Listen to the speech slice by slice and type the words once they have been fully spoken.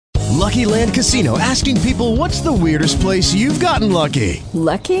Lucky Land Casino, asking people, what's the weirdest place you've gotten lucky?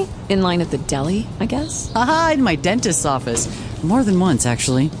 Lucky? In line at the deli, I guess? Aha, in my dentist's office. More than once,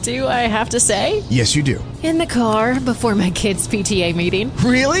 actually. Do I have to say? Yes, you do. In the car before my kids' PTA meeting.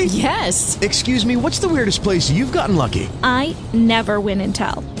 Really? Yes. Excuse me, what's the weirdest place you've gotten lucky? I never win and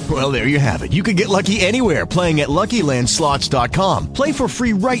tell. Well, there you have it. You can get lucky anywhere, playing at LuckyLandSlots.com. Play for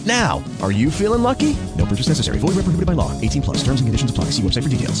free right now. Are you feeling lucky? No purchase necessary. Void where prohibited by law. 18 plus. Terms and conditions apply. See website for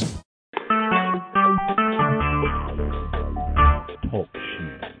details.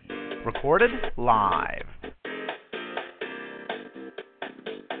 Recorded live.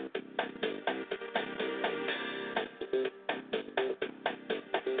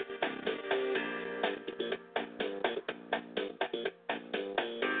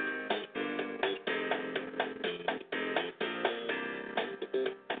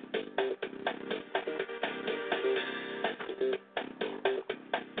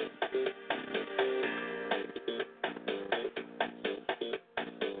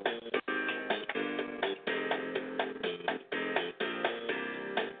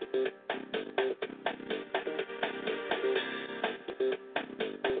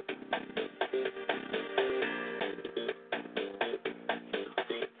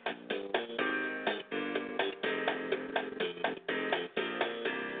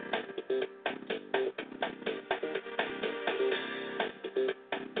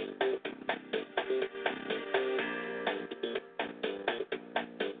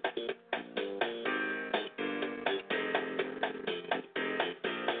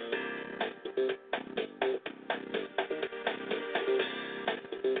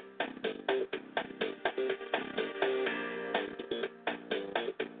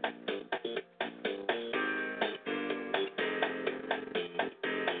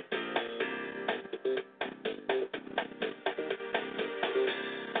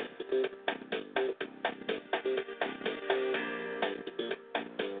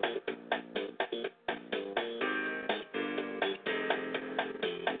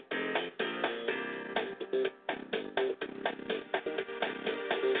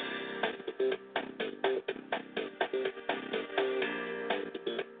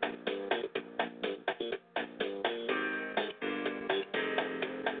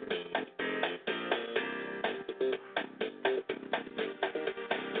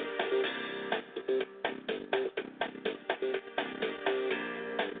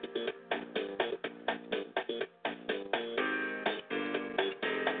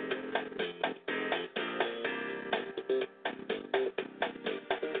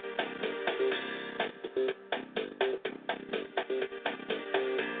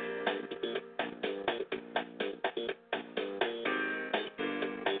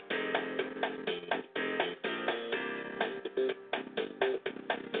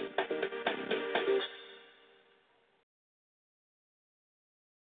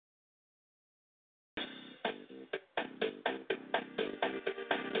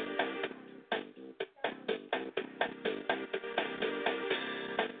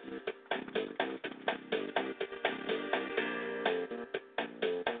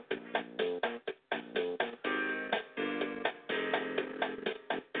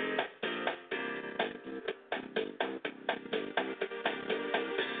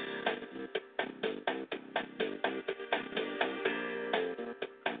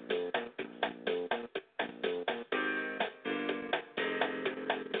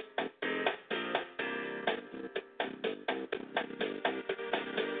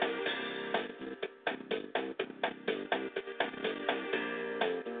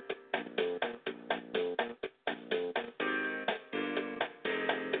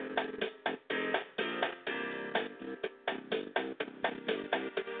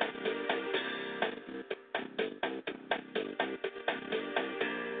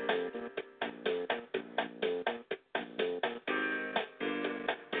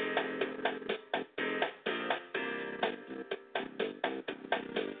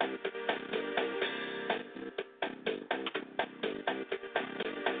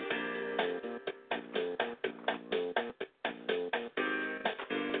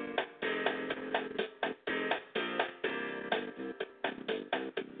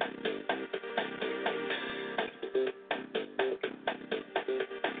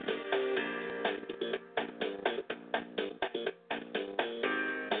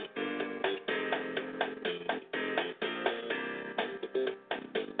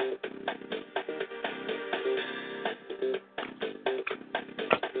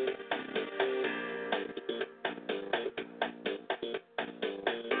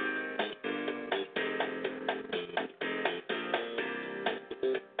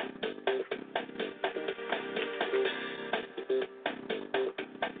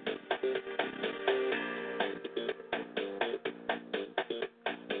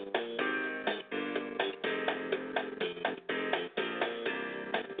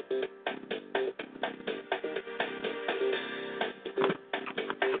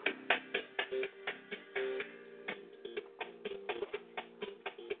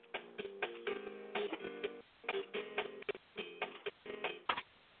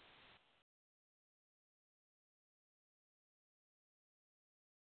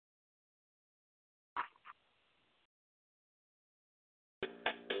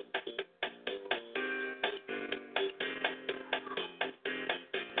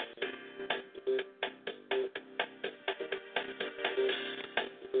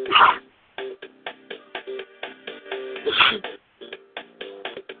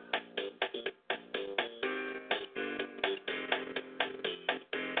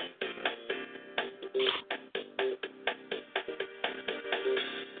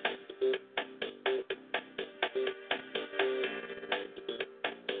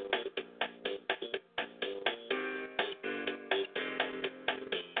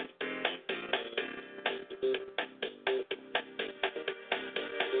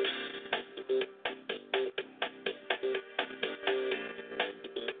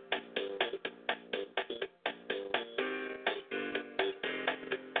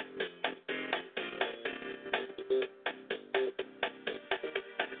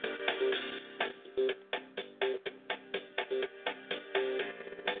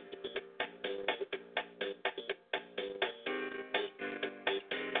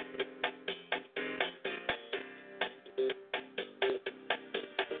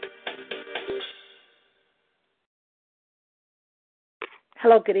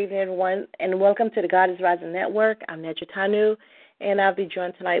 Hello, good evening, everyone, and welcome to the God is Rising Network. I'm Nedja Tanu, and I'll be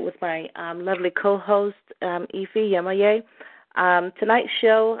joined tonight with my lovely co-host, Ife Yamaye. Tonight's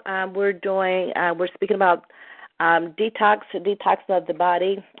show, we're speaking about detoxing of the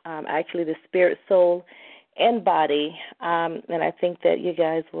body, actually the spirit, soul, and body. And I think that you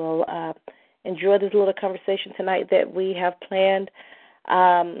guys will enjoy this little conversation tonight that we have planned.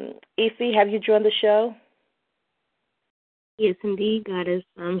 Ife, have you joined the show? Yes, indeed, Goddess.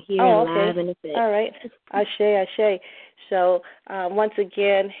 I'm here live in effect. All right. Ashe. So once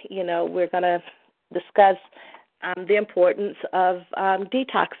again, we're going to discuss the importance of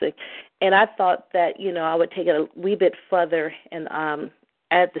detoxing. And I thought that, I would take it a wee bit further and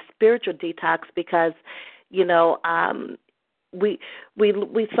add the spiritual detox because, we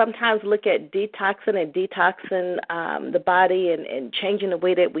sometimes look at detoxing the body and changing the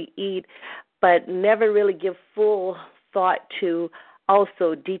way that we eat, but never really give full thought to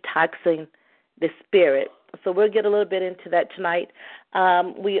also detoxing the spirit. So we'll get a little bit into that tonight.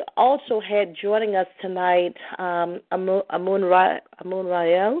 We also had joining us tonight Amun Ra.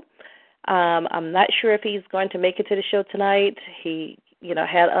 I'm not sure if he's going to make it to the show tonight. He,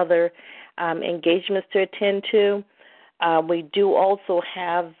 had other engagements to attend to. We do also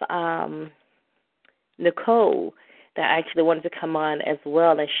have Nicole that actually wanted to come on as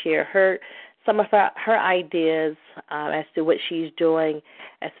well and share some of her ideas as to what she's doing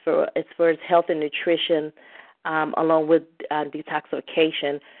as far as health and nutrition, along with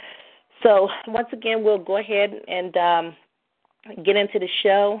detoxification. So once again, we'll go ahead and get into the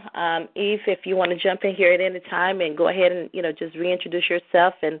show. Eve, if you want to jump in here at any time and go ahead and just reintroduce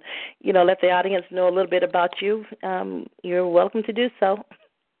yourself and let the audience know a little bit about you, you're welcome to do so.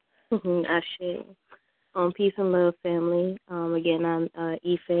 Ashe. Peace and love, family. Again, I'm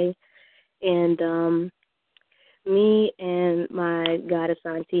Ife. And me and my goddess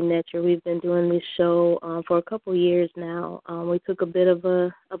auntie Netja, we've been doing this show for a couple years now. We took a bit of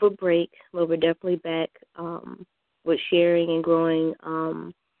a break, but we're definitely back with sharing and growing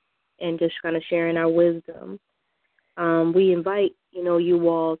and just kind of sharing our wisdom. We invite you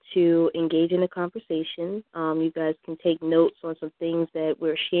all to engage in a conversation. You guys can take notes on some things that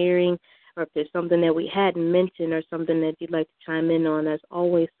we're sharing, or if there's something that we hadn't mentioned or something that you'd like to chime in on, that's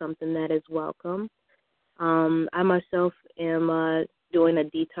always something that is welcome. I myself am doing a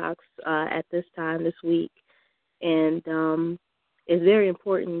detox at this time this week, and it's very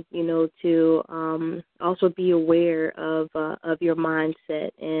important, to also be aware of your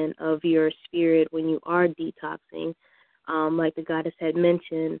mindset and of your spirit when you are detoxing, like the goddess had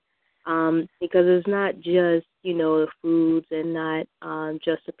mentioned. Because it's not just, the foods and not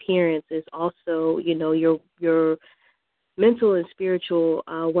just appearance. It's also, your mental and spiritual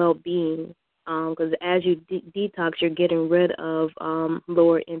well-being. Because as you detox, you're getting rid of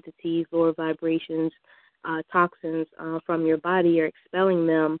lower entities, lower vibrations, toxins from your body. You're expelling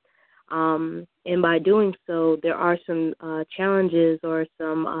them. And by doing so, there are some challenges or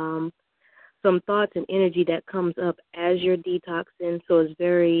some thoughts and energy that comes up as you're detoxing. So it's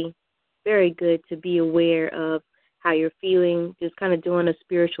very, very good to be aware of how you're feeling, just kind of doing a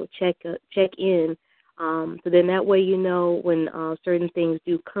spiritual check-in. So then that way when certain things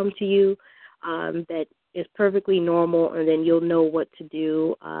do come to you, that is perfectly normal, and then you'll know what to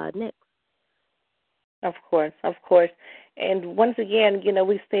do next. Of course. And once again,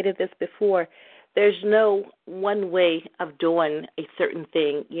 we stated this before, there's no one way of doing a certain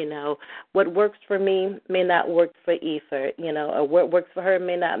thing. What works for me may not work for Aoife, or what works for her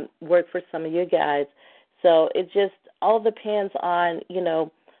may not work for some of you guys. So it just all depends on,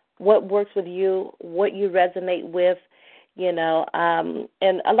 what works with you, what you resonate with, and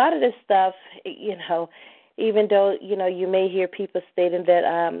a lot of this stuff, even though, you may hear people stating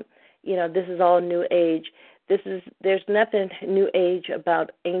that, this is all new age. There's nothing new age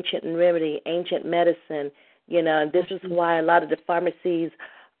about ancient remedy, ancient medicine, and this is why a lot of the pharmacies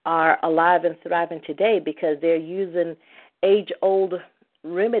are alive and thriving today, because they're using age-old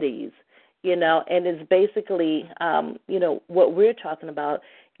remedies, and it's basically, what we're talking about.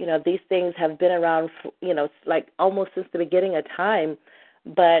 These things have been around, like almost since the beginning of time,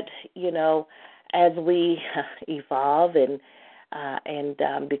 but, as we evolve and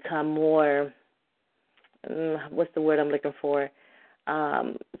become more, what's the word I'm looking for?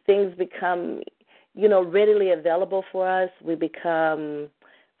 Things become, readily available for us. We become,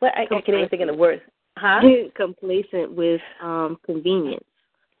 I can't even think of the word. Complacent with convenience.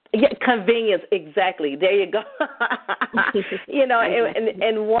 Yeah, convenience, exactly. There you go. And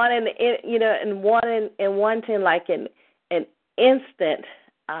wanting like an instant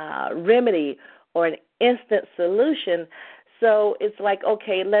remedy or an instant solution. So it's like,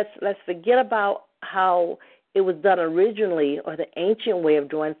 okay, let's forget about how it was done originally or the ancient way of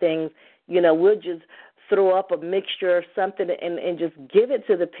doing things. We'll just throw up a mixture of something and just give it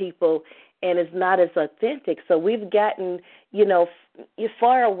to the people, and it's not as authentic. So we've gotten,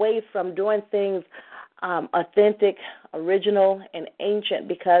 far away from doing things authentic, original, and ancient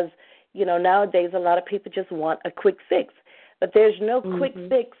because, nowadays a lot of people just want a quick fix. But there's no quick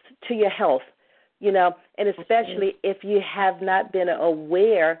fix to your health, and especially if you have not been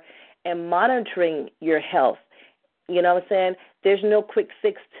aware and monitoring your health. You know what I'm saying? There's no quick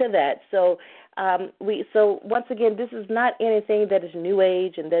fix to that. So so once again, this is not anything that is new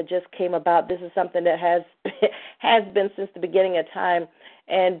age and that just came about. This is something that has has been since the beginning of time.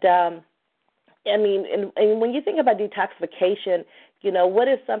 And and when you think about detoxification, what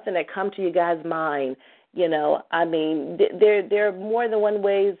is something that come to you guys' mind? There are more than one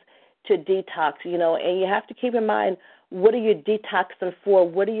ways to detox, and you have to keep in mind, what are you detoxing for?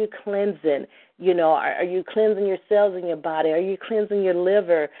 What are you cleansing? Are you cleansing your cells in your body? Are you cleansing your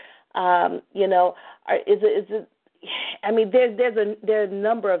liver? There are a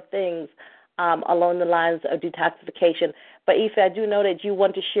number of things along the lines of detoxification. But Aoife, I do know that you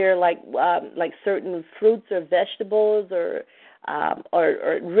want to share like certain fruits or vegetables or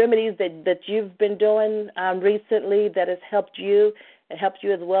remedies that you've been doing recently that has helped you and helped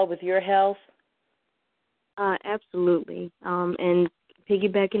you as well with your health. Absolutely. And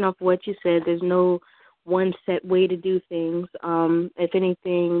piggybacking off what you said, there's no one set way to do things. If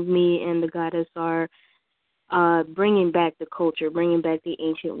anything, me and the goddess are bringing back the culture, bringing back the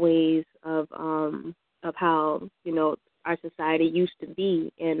ancient ways of how our society used to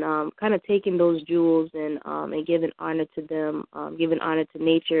be, and kind of taking those jewels and giving honor to them, giving honor to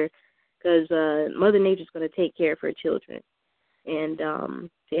nature, because Mother Nature's going to take care of her children, and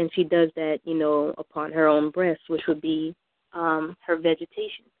she does that, upon her own breast, which would be her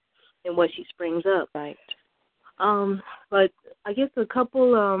vegetation and what she springs up. Right. But I guess a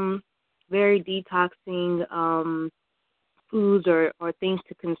couple very detoxing foods or things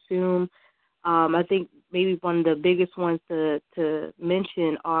to consume. I think maybe one of the biggest ones to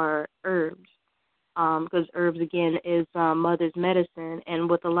mention are herbs, because herbs, again, is mother's medicine. And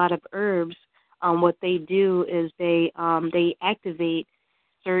with a lot of herbs, what they do is they activate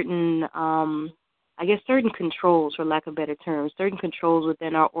certain, certain controls, for lack of better terms, certain controls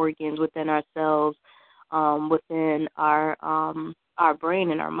within our organs, within our cells, within our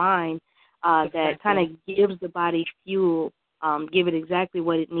brain and our mind, that kind of gives the body fuel, give it exactly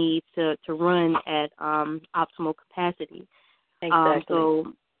what it needs to run at optimal capacity. Exactly.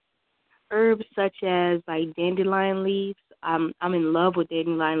 So herbs such as like dandelion leaves, I'm in love with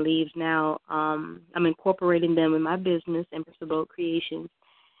dandelion leaves now. I'm incorporating them in my business, Empress Creations.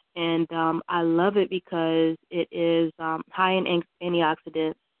 And I love it because it is high in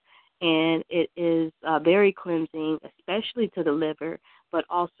antioxidants, and it is very cleansing, especially to the liver, but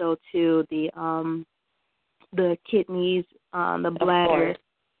also to the kidneys, the bladder,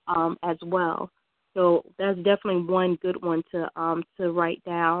 as well. So that's definitely one good one to write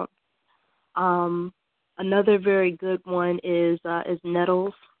down. Another very good one is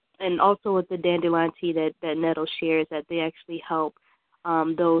nettles, and also with the dandelion tea that nettle shares, that they actually help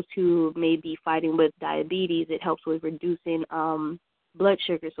those who may be fighting with diabetes. It helps with reducing blood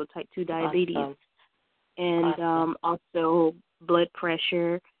sugar, so type 2 diabetes. Awesome. And also blood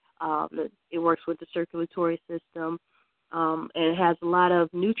pressure. It works with the circulatory system. And it has a lot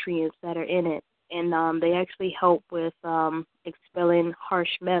of nutrients that are in it. And they actually help with expelling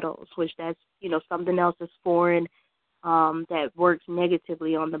harsh metals, which that's, something else is foreign that works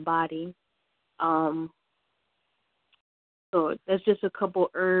negatively on the body. So that's just a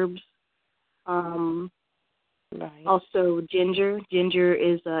couple herbs. Right. Also, ginger. Ginger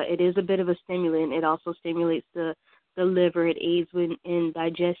is it is a bit of a stimulant. It also stimulates the liver. It aids in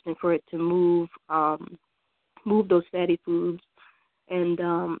digestion for it to move those fatty foods and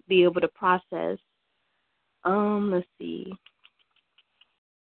be able to process. Let's see.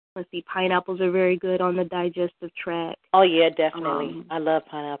 Pineapples are very good on the digestive tract. Oh, yeah, definitely. I love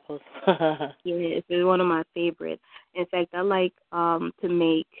pineapples. Yeah, it's one of my favorites. In fact, I like to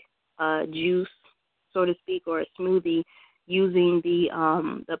make juice, so to speak, or a smoothie using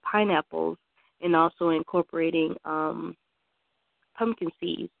the pineapples and also incorporating pumpkin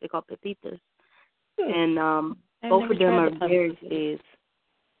seeds. They're called pepitas. And both of them are very good.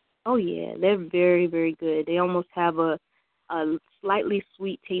 Oh, yeah, they're very, very good. They almost have a slightly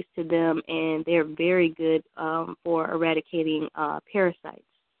sweet taste to them, and they're very good for eradicating parasites.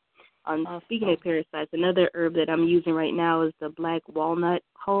 Speaking of parasites, another herb that I'm using right now is the black walnut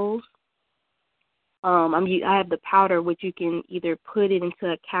hulls. I have the powder, which you can either put it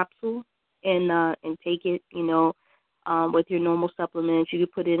into a capsule and take it, with your normal supplements. You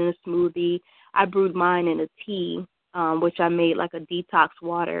could put it in a smoothie. I brewed mine in a tea, which I made like a detox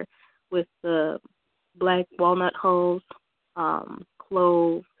water with the black walnut hulls,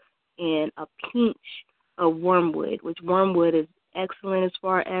 clove, and a pinch of wormwood, which wormwood is excellent as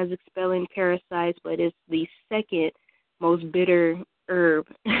far as expelling parasites, but it's the second most bitter herb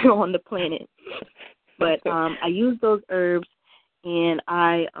on the planet. But I used those herbs, and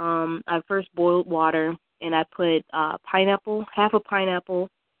I first boiled water, and I put pineapple, half a pineapple,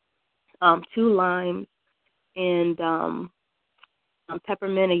 2 limes, and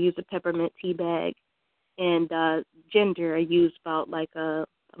peppermint. I used a peppermint tea bag, and ginger. I used about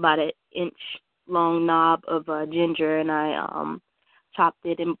an inch long knob of ginger, and I chopped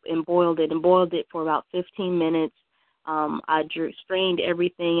it and boiled it for about 15 minutes. I strained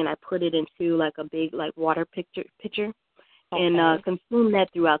everything, and I put it into like a big water pitcher, okay, and consume that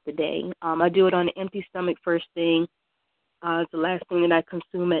throughout the day. I do it on an empty stomach first thing. It's the last thing that I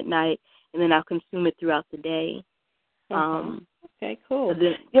consume at night, and then I'll consume it throughout the day. Okay, cool.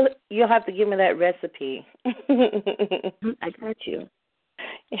 Then, you'll have to give me that recipe. I got you.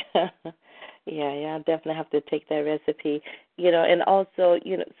 Yeah, I'll definitely have to take that recipe. And also,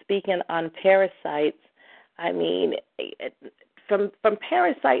 speaking on parasites, I mean, from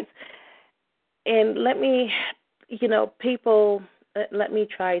parasites, and let me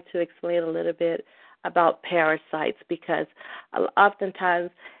try to explain a little bit about parasites, because oftentimes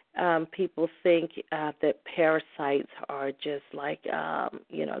people think that parasites are just like,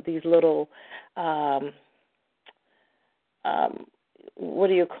 these little, what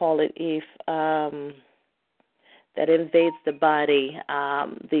do you call it, Eve, that invades the body,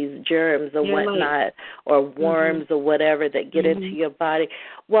 these germs or whatnot, or worms or whatever that get into your body.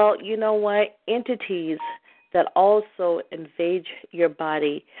 Well, you know what? Entities that also invade your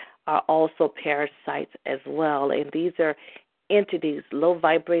body are also parasites as well. And these are entities,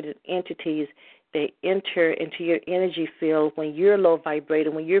 low-vibrated entities. They enter into your energy field when you're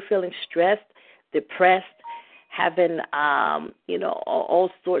low-vibrated, when you're feeling stressed, depressed, having, all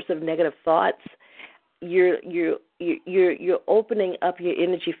sorts of negative thoughts. You're opening up your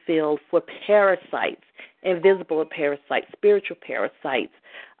energy field for parasites, invisible parasites, spiritual parasites.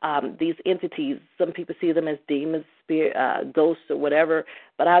 These entities, some people see them as demons, spirit, ghosts, or whatever,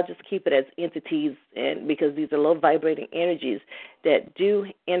 but I'll just keep it as entities, and because these are low vibrating energies that do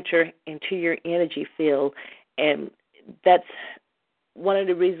enter into your energy field, and that's one of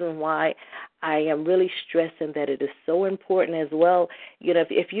the reasons why I am really stressing that it is so important as well.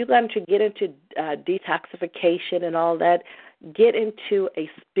 If you're going to get into detoxification and all that, get into a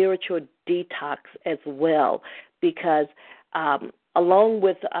spiritual detox as well, because along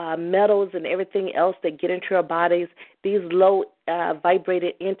with metals and everything else that get into our bodies, these low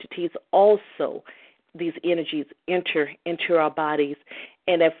vibrated entities also, these energies enter into our bodies.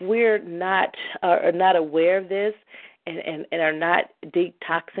 And if we're not aware of this, and are not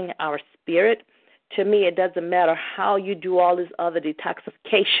detoxing our spirit, to me it doesn't matter how you do all this other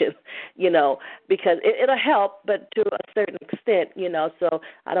detoxification, because it'll help, but to a certain extent, so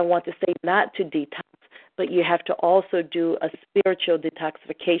I don't want to say not to detox, but you have to also do a spiritual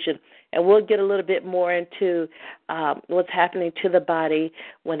detoxification. And we'll get a little bit more into what's happening to the body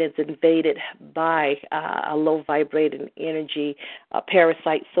when it's invaded by a low vibrating energy, a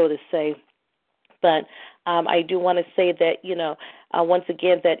parasite, so to say. But I do want to say that, once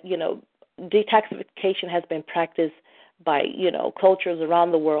again, that, detoxification has been practiced by, cultures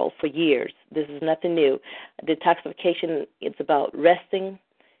around the world for years. This is nothing new. Detoxification, it's about resting,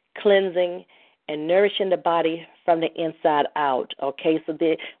 cleansing, and nourishing the body from the inside out, okay? So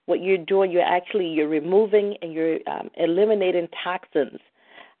what you're doing, you're removing and you're eliminating toxins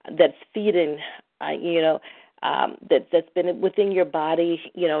that's feeding, that's been within your body,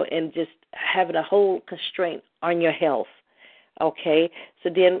 and just having a whole constraint on your health, okay? So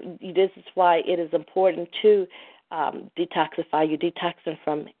then this is why it is important to detoxify. You're detoxing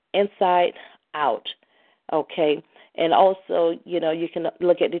from inside out, okay? And also, you can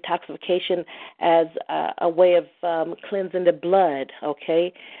look at detoxification as a way of cleansing the blood,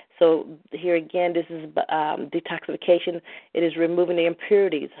 okay? So here again, this is detoxification. It is removing the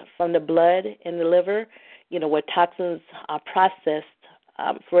impurities from the blood and the liver, where toxins are processed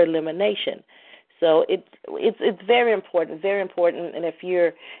for elimination. So it's very important, very important. And if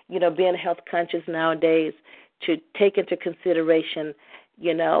you're, being health conscious nowadays, to take into consideration,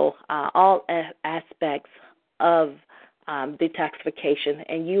 all aspects of detoxification.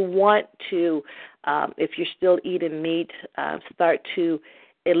 And you want to, if you're still eating meat, start to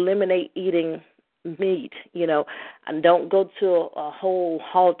eliminate eating meat, and don't go to a whole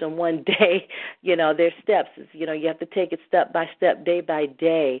halt in one day. There's steps. You have to take it step by step, day by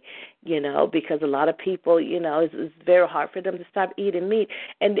day, because a lot of people, it's very hard for them to stop eating meat.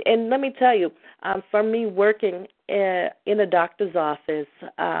 And let me tell you, for me working in a doctor's office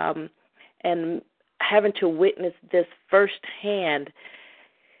and having to witness this firsthand,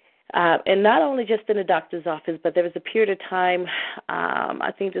 and not only just in the doctor's office, but there was a period of time,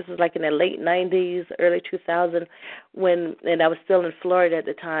 I think this was like in the late 90s, early 2000s, and I was still in Florida at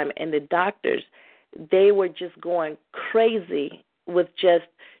the time, and the doctors, they were just going crazy with just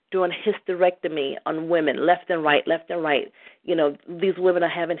doing hysterectomy on women, left and right. These women are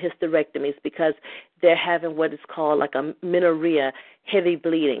having hysterectomies because they're having what is called like a amenorrhea, heavy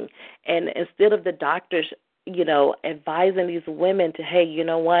bleeding. And instead of the doctors advising these women to, hey, you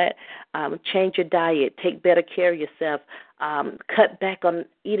know what, change your diet, take better care of yourself, cut back on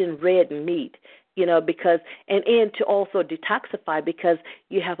eating red meat, because, and to also detoxify, because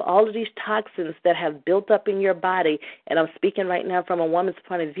you have all of these toxins that have built up in your body, and I'm speaking right now from a woman's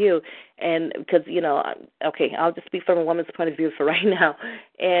point of view, and because, okay, I'll just speak from a woman's point of view for right now,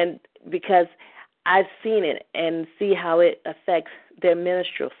 and because I've seen it and see how it affects their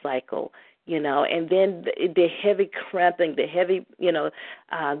menstrual cycle, and then the heavy cramping, the heavy,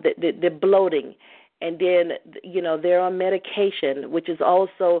 the bloating, and then, they're on medication, which is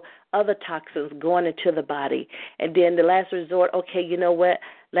also other toxins going into the body, and then the last resort, okay, you know what,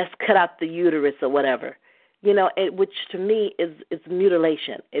 let's cut out the uterus or whatever, which to me is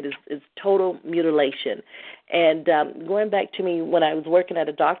mutilation. It's total mutilation. And going back to me when I was working at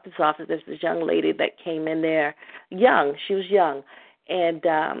a doctor's office, there's this young lady that came in there, she was young, and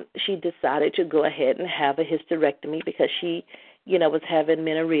she decided to go ahead and have a hysterectomy because she, was having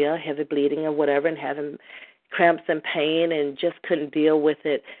amenorrhea, heavy bleeding or whatever, and having cramps and pain and just couldn't deal with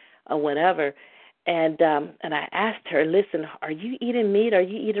it or whatever. And I asked her, listen, are you eating meat? Are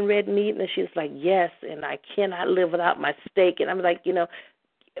you eating red meat? And she was like, yes, and I cannot live without my steak. And I'm like,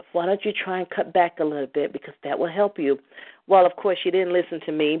 why don't you try and cut back a little bit because that will help you. Well, of course, she didn't listen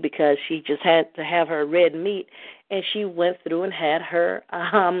to me because she just had to have her red meat, and she went through and had her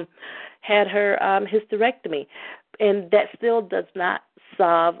hysterectomy. And that still does not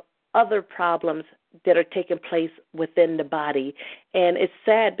solve other problems that are taking place within the body. And it's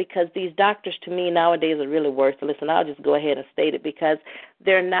sad because these doctors, to me, nowadays are really worthless, and I'll just go ahead and state it because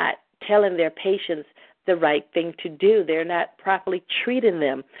they're not telling their patients the right thing to do. They're not properly treating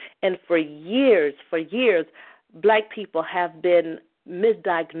them. And for years, black people have been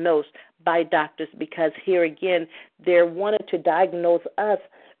misdiagnosed by doctors because here again, they're wanting to diagnose us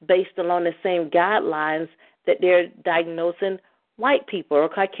based along the same guidelines that they're diagnosing white people or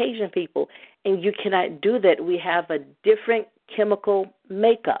Caucasian people. And you cannot do that. We have a different chemical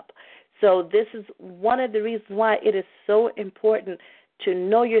makeup. So this is one of the reasons why it is so important to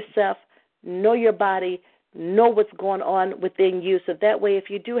know yourself, know your body, know what's going on within you. So that way,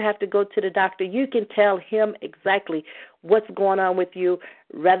 if you do have to go to the doctor, you can tell him exactly what's going on with you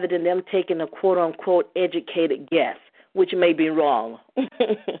rather than them taking a quote-unquote educated guess, which may be wrong.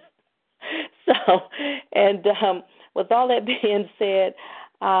 So, and with all that being said,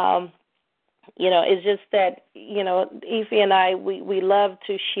 it's just that, Ify and I, we love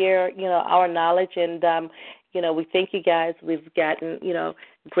to share, our knowledge, and, we thank you guys. We've gotten,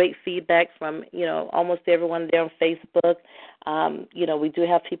 great feedback from, almost everyone there on Facebook. We do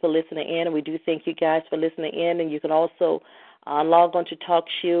have people listening in, and we do thank you guys for listening in, and you can also log on to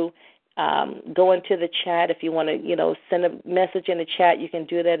TalkShoe. Go into the chat. If you want to, send a message in the chat, you can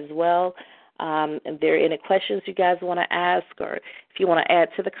do that as well. If there are any questions you guys want to ask, or if you want to add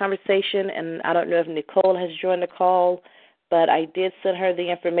to the conversation, and I don't know if Nicole has joined the call, but I did send her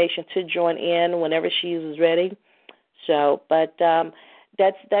the information to join in whenever she was ready. So, but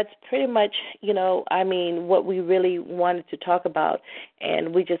that's pretty much, what we really wanted to talk about,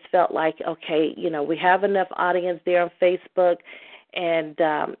 and we just felt like, okay, we have enough audience there on Facebook. And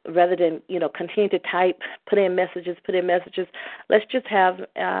rather than, continue to type, put in messages, let's just have,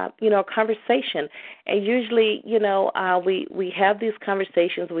 a conversation. And usually, we have these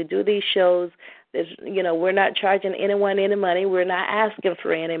conversations. We do these shows. There's, we're not charging anyone any money. We're not asking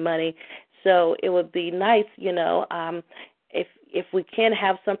for any money. So it would be nice, if we can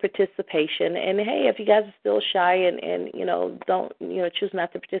have some participation. And, hey, if you guys are still shy and don't, choose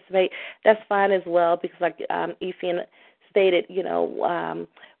not to participate, that's fine as well because, like Ify stated,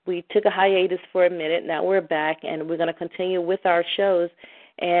 we took a hiatus for a minute. Now we're back, and we're going to continue with our shows.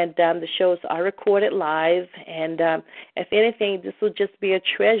 And the shows are recorded live. And if anything, this will just be a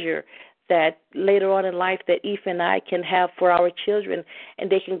treasure that later on in life that Aoife and I can have for our children, and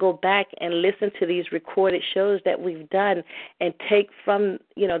they can go back and listen to these recorded shows that we've done and take from,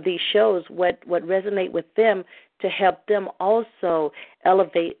 these shows what resonate with them to help them also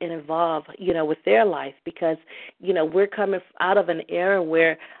elevate and evolve, with their life, because, we're coming out of an era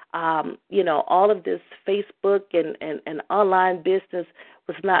where, all of this Facebook and online business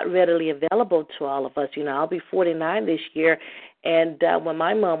was not readily available to all of us. I'll be 49 this year, and when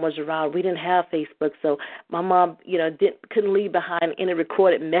my mom was around, we didn't have Facebook, so my mom, couldn't leave behind any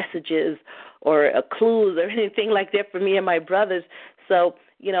recorded messages or clues or anything like that for me and my brothers. So,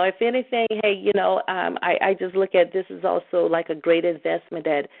 if anything, hey, I just look at this as also like a great investment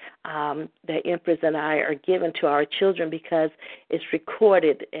that that Empress and I are giving to our children, because it's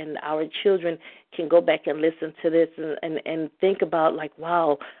recorded, and our children can go back and listen to this and think about, like,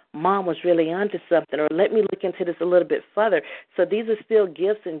 wow, Mom was really onto something, or let me look into this a little bit further. So these are still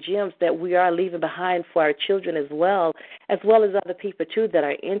gifts and gems that we are leaving behind for our children as well as other people, too, that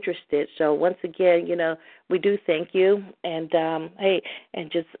are interested. So once again, we do thank you, and, hey,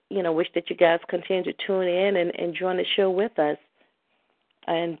 and just, wish that you guys continue to tune in and join the show with us.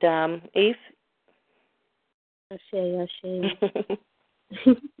 And, Eve? Ashe.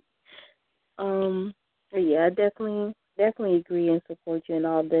 Yeah, I definitely agree and support you in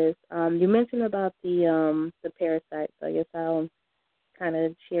all this. You mentioned about the parasites. I guess I'll kind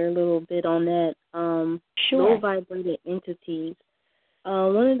of share a little bit on that. Sure. Low vibrated entities.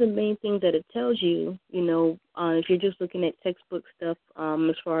 One of the main things that it tells you, if you're just looking at textbook stuff,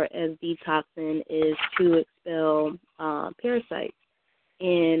 as far as detoxing, is to expel parasites,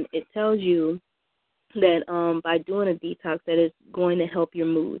 and it tells you that by doing a detox, that it's going to help your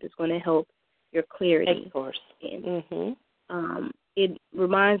mood. It's going to help your clarity. Of course. And, it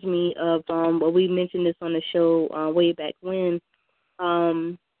reminds me of well, we mentioned this on the show way back when,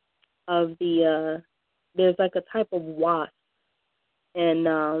 of the there's like a type of wasp, and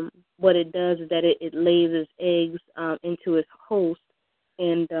what it does is that it lays its eggs into its host,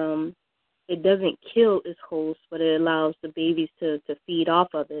 and it doesn't kill its host, but it allows the babies to feed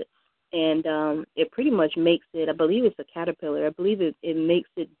off of it. And it pretty much makes it, I believe it's a caterpillar, I believe it makes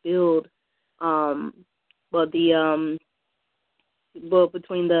it build,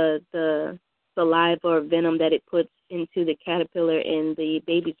 between the saliva or venom that it puts into the caterpillar and the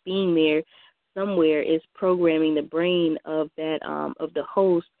babies being there, somewhere is programming the brain of that of the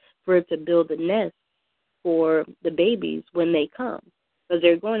host for it to build a nest for the babies when they come. Because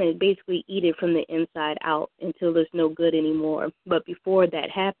they're going to basically eat it from the inside out until it's no good anymore. But before that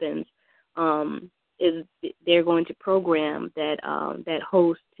happens, they're going to program that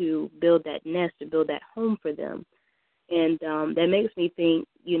host to build that nest, to build that home for them. And that makes me think,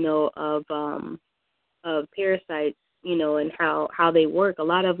 of parasites, and how they work. A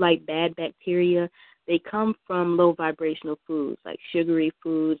lot of like bad bacteria, they come from low vibrational foods like sugary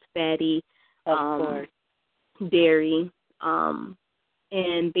foods, fatty, dairy,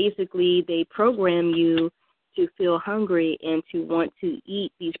 and basically they program you to feel hungry and to want to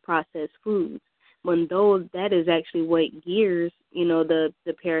eat these processed foods, when that is actually what gears,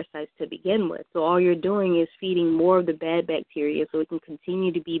 the parasites to begin with. So all you're doing is feeding more of the bad bacteria so it can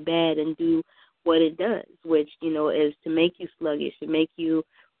continue to be bad and do what it does, which, is to make you sluggish, to make you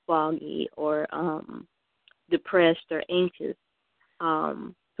foggy or depressed or anxious.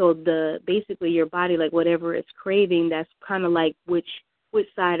 So basically your body, like whatever it's craving, that's kind of like which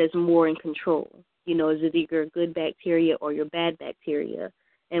side is more in control. Is it either good bacteria or your bad bacteria?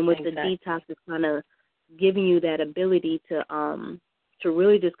 And with the detox, it's kind of giving you that ability to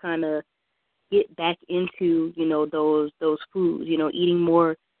really just kind of get back into, those foods, eating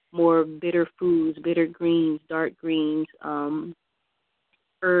more bitter foods, bitter greens, dark greens,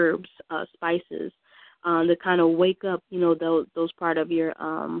 herbs, spices, to kind of wake up, those part of your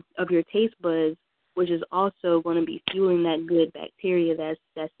taste buds, which is also going to be fueling that good bacteria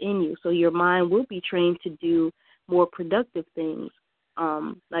that's in you. So your mind will be trained to do more productive things.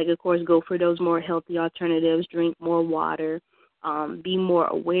 Like, of course, go for those more healthy alternatives, drink more water, be more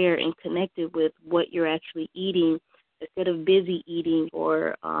aware and connected with what you're actually eating instead of busy eating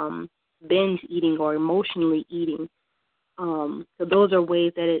or binge eating or emotionally eating. So those are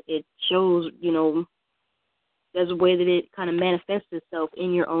ways that it shows, there's a way that it kind of manifests itself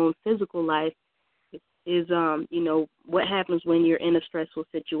in your own physical life is, what happens when you're in a stressful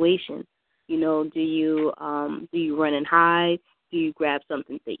situation. Do you run and hide? Do you grab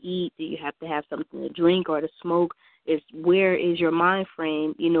something to eat? Do you have to have something to drink or to smoke? It's where is your mind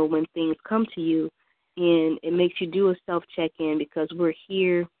frame, when things come to you, and it makes you do a self-check-in, because we're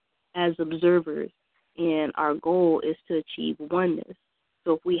here as observers, and our goal is to achieve oneness.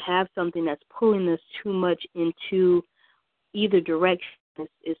 So if we have something that's pulling us too much into either direction,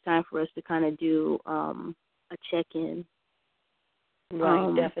 it's time for us to kind of do a check-in.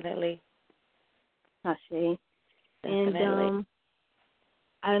 Right, definitely. I say. Definitely.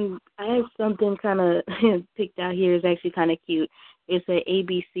 And I have something kind of picked out here. It's actually kind of cute. It's a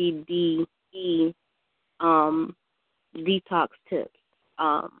ABCDE detox tips.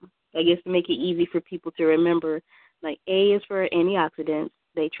 I guess to make it easy for people to remember, like A is for antioxidants.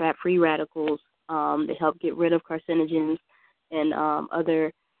 They trap free radicals. They help get rid of carcinogens and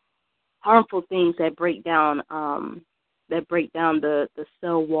other harmful things that break down the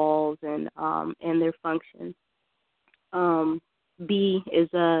cell walls and their function. B is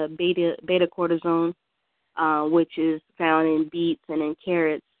beta cortisone, which is found in beets and in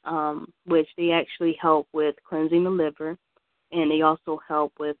carrots, which they actually help with cleansing the liver, and they also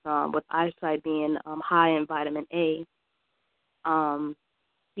help with eyesight being high in vitamin A.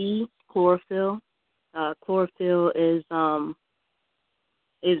 C, chlorophyll. Chlorophyll is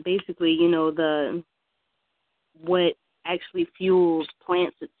basically, what actually fuels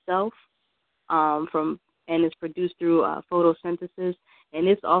plants itself and is produced through photosynthesis, and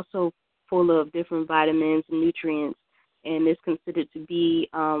it's also full of different vitamins and nutrients, and it's considered to be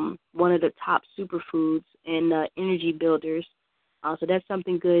one of the top superfoods and energy builders. So that's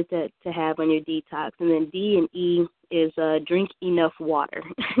something good to have on your detox. And then D and E is drink enough water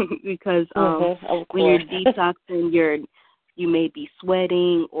because when you're detoxing, you may be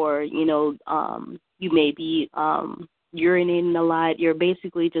sweating or, you may be urinating a lot. You're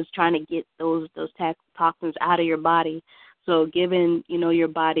basically just trying to get those toxins out of your body. So given, your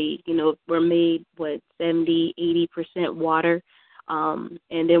body, we're made, 70, 80% water, and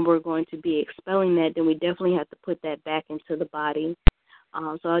then we're going to be expelling that, then we definitely have to put that back into the body.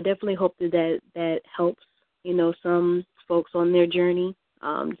 So I definitely hope that helps, some folks on their journey.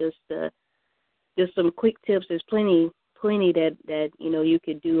 Just some quick tips. There's plenty that you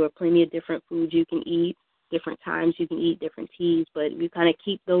could do, or plenty of different foods you can eat, different times you can eat different teas, but you kind of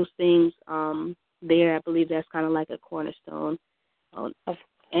keep those things there. I believe that's kind of like a cornerstone.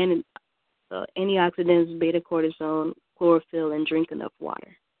 And antioxidants, beta cortisone, chlorophyll, and drink enough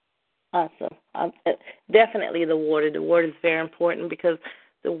water. Awesome. Definitely the water. The water is very important because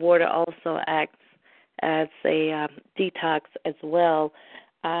the water also acts as a detox as well.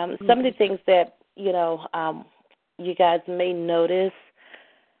 Some of the things that, you guys may notice,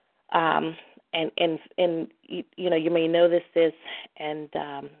 and you may notice this, and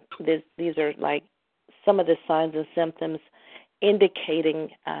these are like some of the signs and symptoms indicating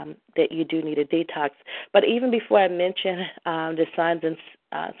that you do need a detox. But even before I mention the signs and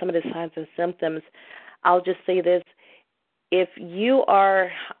some of the signs and symptoms, I'll just say this: if you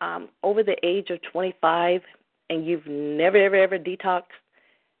are over the age of 25 and you've never ever detoxed,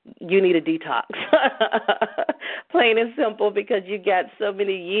 you need a detox. Plain and simple, because you got so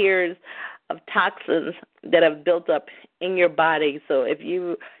many years of toxins that have built up in your body. So if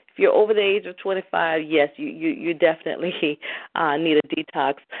you're over the age of 25, yes, you definitely need a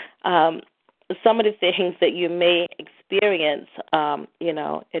detox. Some of the things that you may experience, and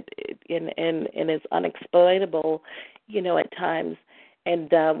it's unexplainable, at times.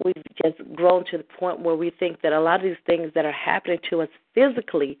 And we've just grown to the point where we think that a lot of these things that are happening to us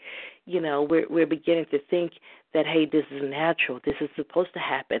physically, we're beginning to think that, hey, this is natural. This is supposed to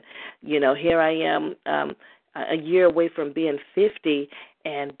happen. Here I am a year away from being 50,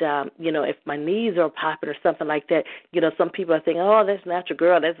 and, if my knees are popping or something like that, some people are thinking, oh, that's natural,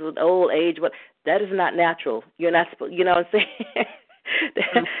 girl. That's an old age. But that is not natural. You're not supposed, you know what I'm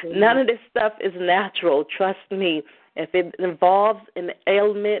saying? None of this stuff is natural. Trust me. If it involves an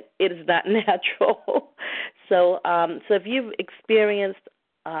ailment, it is not natural. So if you've experienced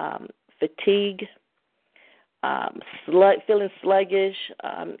fatigue, feeling sluggish,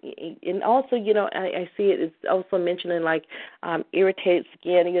 and also, I see it's also mentioning like irritated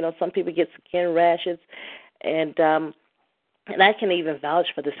skin. Some people get skin rashes, and I can even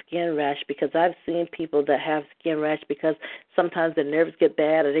vouch for the skin rash, because I've seen people that have skin rash because sometimes their nerves get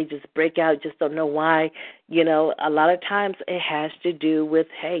bad or they just break out, just don't know why. A lot of times it has to do with,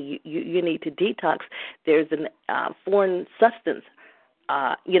 hey, you need to detox. There's a foreign substance,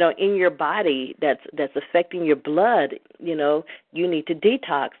 in your body that's affecting your blood. You need to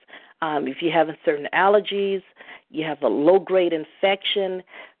detox. If you have certain allergies, you have a low-grade infection,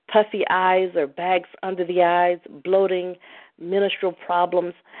 puffy eyes or bags under the eyes, bloating, menstrual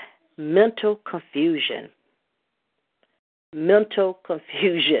problems, mental confusion.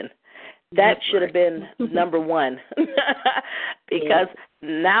 That should have been number one, because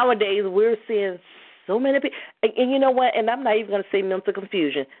nowadays we're seeing so many people, and you know what? And I'm not even going to say mental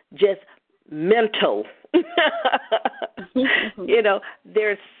confusion, just mental.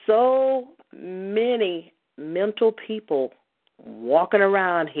 There's so many mental people walking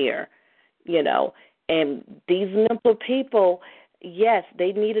around here, and these mental people, yes,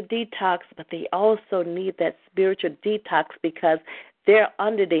 they need a detox, but they also need that spiritual detox because they're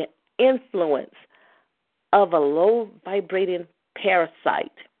under the influence of a low vibrating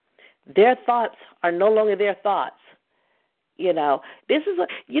parasite. Their thoughts are no longer their thoughts. This is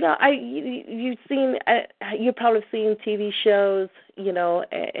you've probably seen TV shows,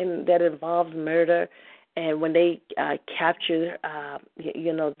 and that involves murder, and when they capture,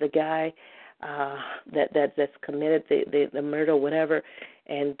 the guy that's committed the murder, or whatever,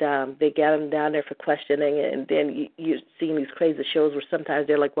 and they got him down there for questioning, and then you're seeing these crazy shows where sometimes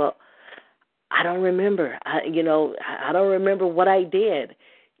they're like, well, I don't remember, I don't remember what I did,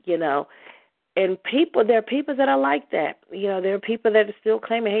 And there are people that are like that. There are people that are still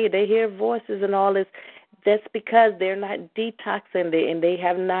claiming, hey, they hear voices and all this. That's because they're not detoxing, and they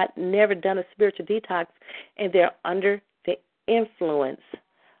have never done a spiritual detox, and they're under the influence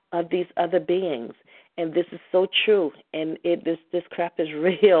of these other beings. And this is so true, and this crap is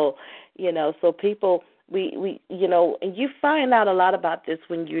real, So people, we and you find out a lot about this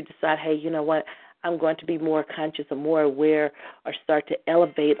when you decide, hey, you know what, I'm going to be more conscious or more aware or start to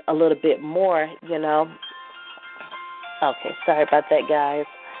elevate a little bit more, Okay, sorry about that, guys.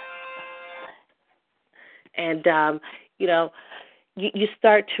 And, you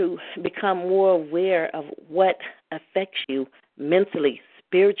start to become more aware of what affects you mentally,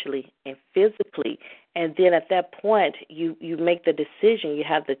 spiritually, and physically. And then at that point, you make the decision. You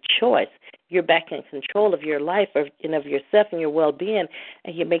have the choice. You're back in control of your life and of yourself and your well-being,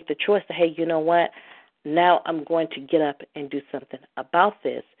 and you make the choice to, hey, you know what, now I'm going to get up and do something about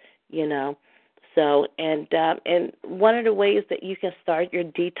this, So, and one of the ways that you can start your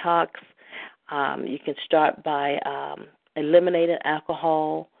detox, you can start by eliminating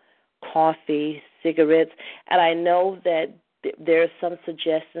alcohol, coffee, cigarettes. And I know that there are some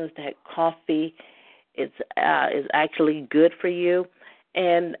suggestions that coffee is actually good for you.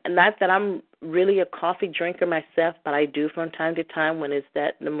 And not that I'm really a coffee drinker myself, but I do from time to time when it's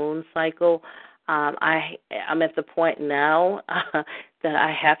the moon cycle. I'm at the point now that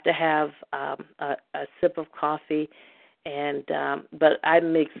I have to have a sip of coffee, and but I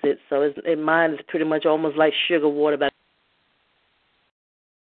mix it, so mine is pretty much almost like sugar water. But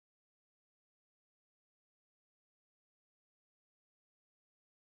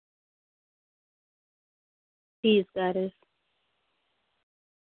Peace, goddess.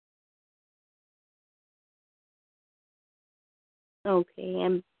 Okay,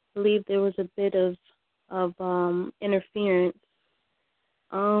 I believe there was a bit of interference.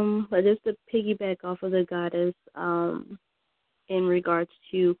 But just to piggyback off of the goddess, in regards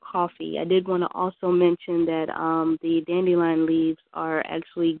to coffee, I did want to also mention that the dandelion leaves are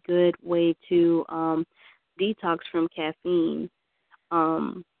actually a good way to detox from caffeine.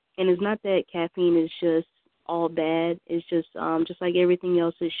 And it's not that caffeine is just all bad. It's just like everything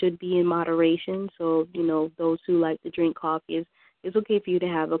else, it should be in moderation. So, those who like to drink coffee, it's okay for you to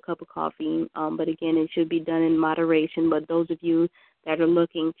have a cup of coffee, but again, it should be done in moderation. But those of you that are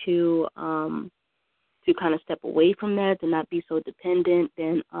looking to kind of step away from that, to not be so dependent,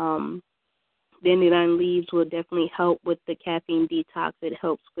 then dandelion leaves will definitely help with the caffeine detox. It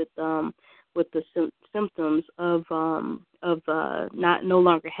helps with the symptoms of not no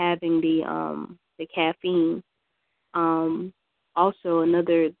longer having the caffeine. Also,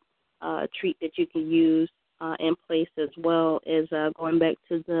 another treat that you can use in place as well is going back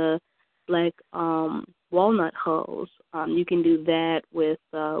to the black walnut hulls. You can do that with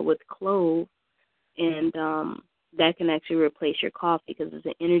clove, and that can actually replace your coffee because it's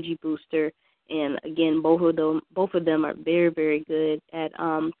an energy booster. And again, both of them are very, very good at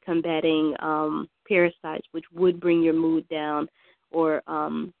combating parasites, which would bring your mood down, or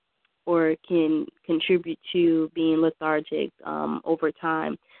can contribute to being lethargic over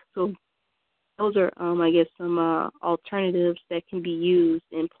time. So those are, I guess, some alternatives that can be used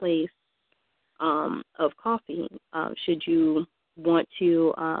in place of coffee. Should you want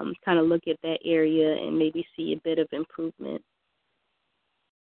to kind of look at that area and maybe see a bit of improvement.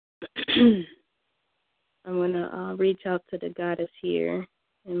 I'm going to reach out to the goddess here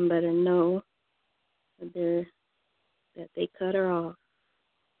and let her know that they cut her off.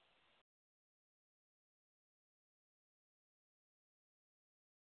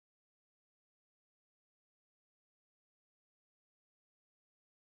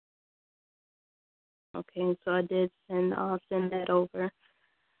 Okay, so I did send that over.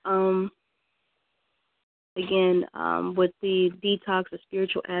 again, with the detox, the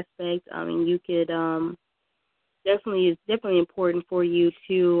spiritual aspect, I mean, you could it's definitely important for you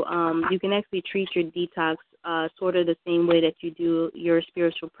to, you can actually treat your detox sort of the same way that you do your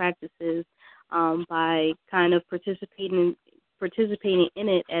spiritual practices, by kind of participating in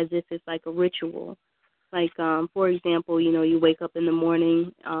it as if it's like a ritual. Like, for example, you wake up in the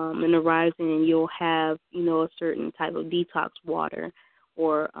morning, in the rising, and you'll have, a certain type of detox water,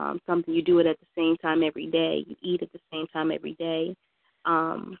 or something. You do it at the same time every day. You eat at the same time every day.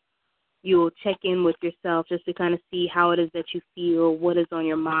 You'll check in with yourself just to kind of see how it is that you feel, what is on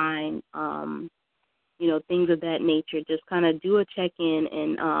your mind, things of that nature. Just kind of do a check-in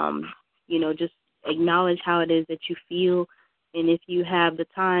and, just acknowledge how it is that you feel. And if you have the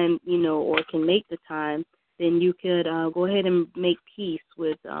time, or can make the time, then you could go ahead and make peace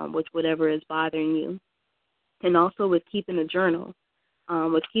with whatever is bothering you. And also with keeping a journal.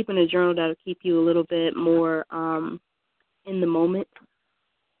 That'll keep you a little bit more in the moment.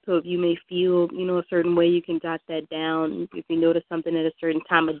 So if you may feel, a certain way, you can jot that down. If you notice something at a certain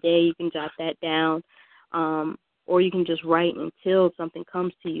time of day, you can jot that down. Or you can just write until something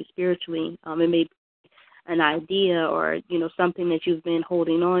comes to you spiritually. It may be an idea or, something that you've been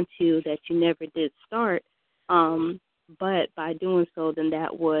holding on to that you never did start. But by doing so, then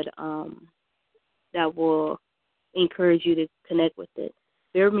that will encourage you to connect with it.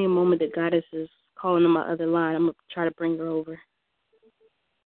 Bear with me a moment. The goddess is calling on my other line. I'm going to try to bring her over.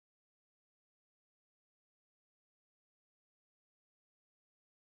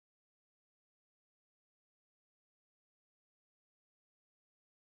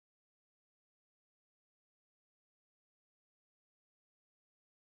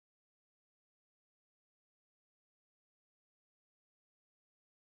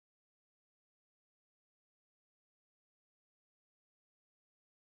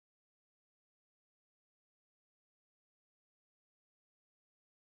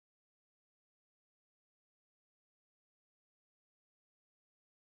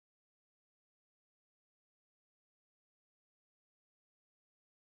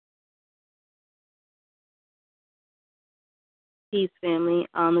 Peace, family.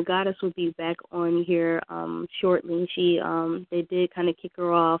 The goddess will be back on here shortly. They did kind of kick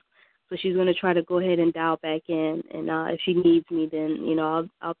her off, so she's going to try to go ahead and dial back in. And if she needs me, then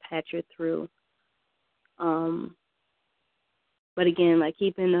I'll patch her through. But again, like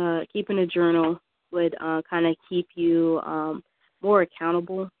keeping a journal would kind of keep you more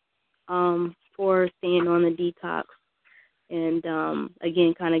accountable for staying on the detox. And,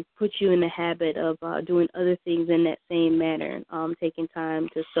 again, kind of put you in the habit of doing other things in that same manner, taking time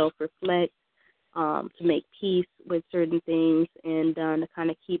to self-reflect, to make peace with certain things, and to kind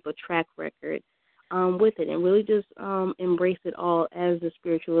of keep a track record with it, and really just embrace it all as the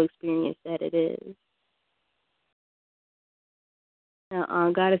spiritual experience that it is.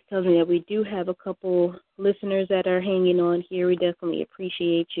 Now, Goddess tells me that we do have a couple listeners that are hanging on here. We definitely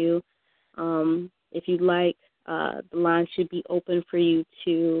appreciate you. If you'd like, the line should be open for you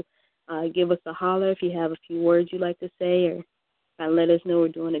to give us a holler if you have a few words you'd like to say, or kind of let us know we're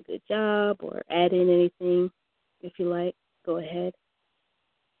doing a good job, or add in anything if you like. Go ahead.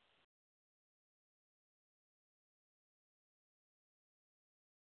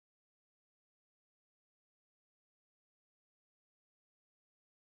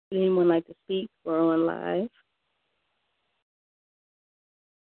 Would anyone like to speak? We're on live.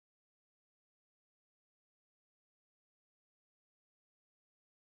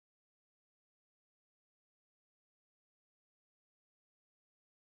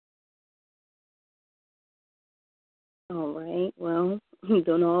 All right. Well,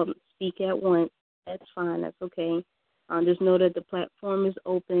 don't all speak at once. That's fine. That's okay. Just know that the platform is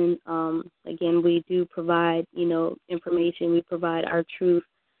open. Again, we do provide, information. We provide our truth.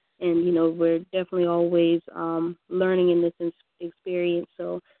 And, we're definitely always learning in this experience.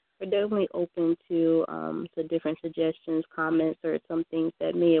 So we're definitely open to different suggestions, comments, or some things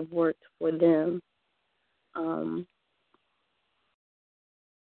that may have worked for them. I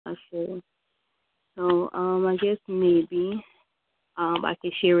see. So I guess maybe I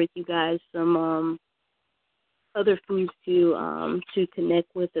can share with you guys some other foods to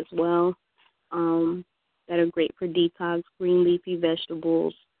connect with as well that are great for detox: green leafy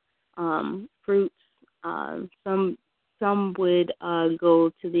vegetables, fruits. Some would go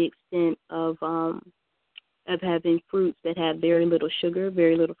to the extent of having fruits that have very little sugar,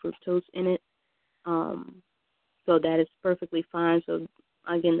 very little fructose in it. So that is perfectly fine. So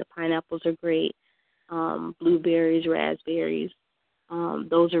again, the pineapples are great. Blueberries, raspberries,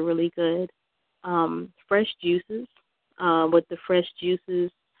 those are really good. Fresh juices. With the fresh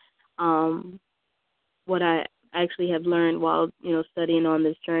juices, what I actually have learned while, studying on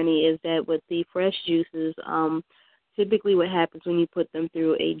this journey is that with the fresh juices, typically what happens when you put them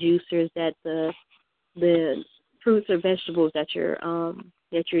through a juicer is that the fruits or vegetables that you're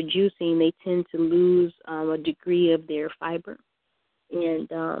juicing, they tend to lose a degree of their fiber. And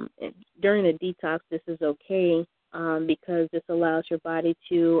during a detox, this is okay because this allows your body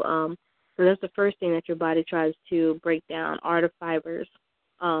to, so that's the first thing that your body tries to break down, are the fibers.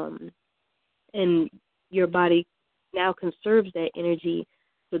 And your body now conserves that energy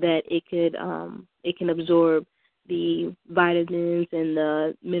so that it can absorb the vitamins and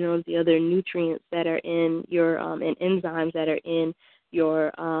the minerals, the other nutrients that are in your and enzymes that are in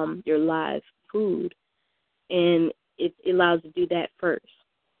your live food, and it allows you to do that first.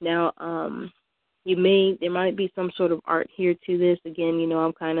 Now, there might be some sort of art here to this. Again,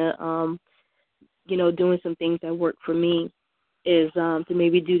 I'm kind of doing some things that work for me. Is to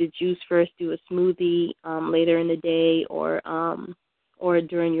maybe do the juice first, do a smoothie later in the day, or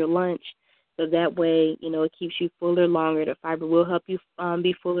during your lunch. So that way, it keeps you fuller longer. The fiber will help you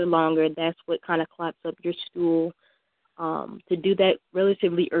be fuller longer. That's what kind of clots up your stool. To do that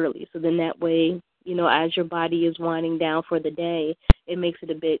relatively early. So then that way, as your body is winding down for the day, it makes it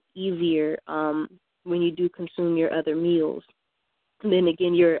a bit easier when you do consume your other meals. And then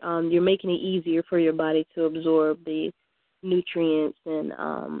again, you're making it easier for your body to absorb the nutrients and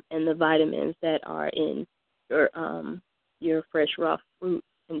the vitamins that are in your fresh raw fruit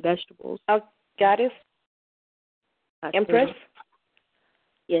and vegetables. Goddess? Empress?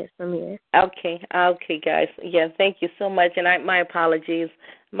 Yes, I'm here. Okay, guys. Yeah, thank you so much. And my apologies.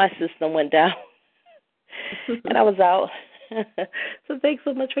 My system went down, and I was out. So thanks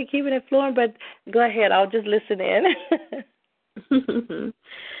so much for keeping it flowing. But go ahead. I'll just listen in.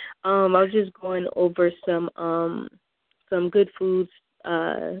 I was just going over some good foods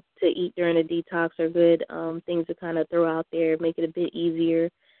to eat during a detox, or good things to kind of throw out there, make it a bit easier.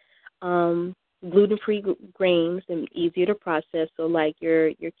 Gluten-free grains and easier to process, so like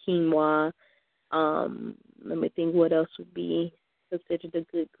your quinoa. Let me think what else would be considered a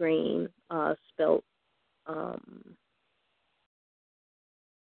good grain. Spelt. I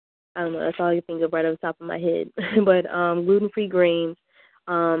don't know. That's all I can think of right off the top of my head. But gluten-free grains,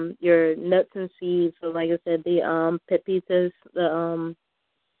 your nuts and seeds. So like I said, the pepitas, the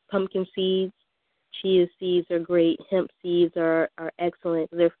pumpkin seeds, chia seeds are great. Hemp seeds are excellent.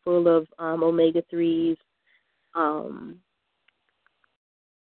 They're full of omega-3s.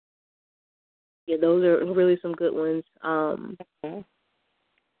 Yeah, those are really some good ones.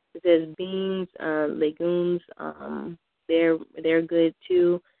 It says beans, legumes. They're good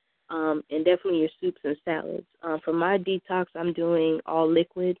too. And definitely your soups and salads. For my detox, I'm doing all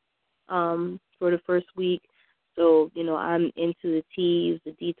liquid for the first week. So, I'm into the teas,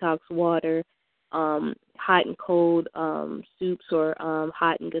 the detox water, hot and cold soups, or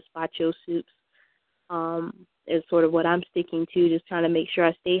hot and gazpacho soups is sort of what I'm sticking to, just trying to make sure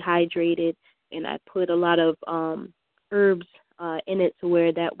I stay hydrated. And I put a lot of herbs in it to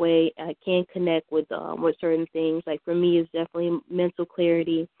where that way I can connect with certain things. Like for me, it's definitely mental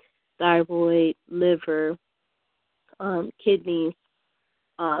clarity, thyroid, liver, kidneys,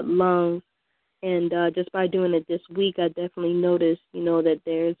 lungs, and just by doing it this week, I definitely noticed, that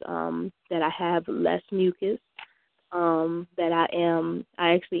there's that I have less mucus, that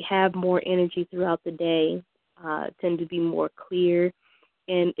I actually have more energy throughout the day, tend to be more clear,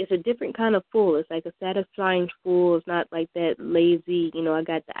 and it's a different kind of full. It's like a satisfying full. It's not like that lazy, I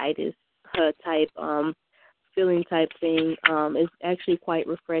got the itis type feeling type thing. It's actually quite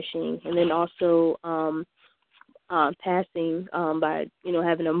refreshing. And then also passing by,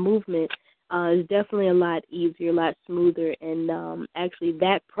 having a movement is definitely a lot easier, a lot smoother. And actually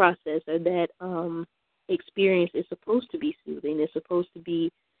that process or that experience is supposed to be soothing. It's supposed to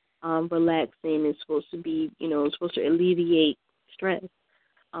be relaxing. It's supposed to be, it's supposed to alleviate stress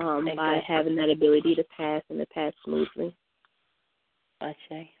by having that ability to pass and to pass smoothly. I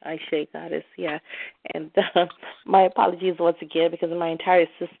shake Goddess, yeah. And my apologies once again because my entire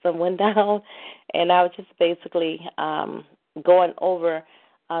system went down, and I was just basically going over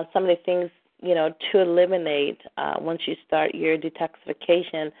some of the things, to eliminate once you start your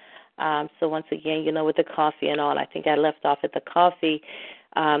detoxification. So once again, with the coffee and all, I think I left off at the coffee,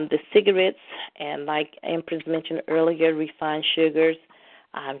 the cigarettes, and like Empress mentioned earlier, refined sugars,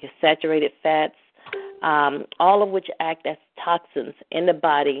 your saturated fats, all of which act as toxins in the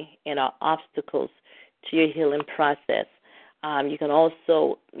body and are obstacles to your healing process. You can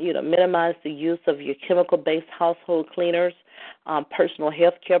also, minimize the use of your chemical-based household cleaners, personal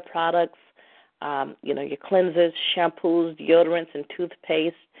health care products, your cleansers, shampoos, deodorants, and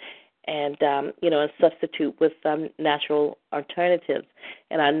toothpaste. and and substitute with natural alternatives.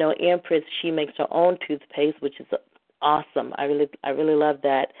 And I know Empress, she makes her own toothpaste, which is awesome. I really love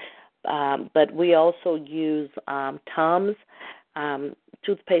that. But we also use Tom's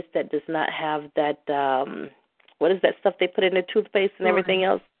toothpaste that does not have that. What is that stuff they put in the toothpaste and everything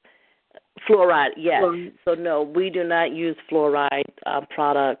else? Fluoride, yes. So no, we do not use fluoride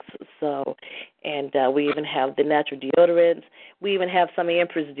products. So, and we even have the natural deodorants. We even have some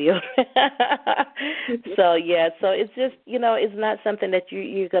Empress deodorant. So yeah, so it's just it's not something that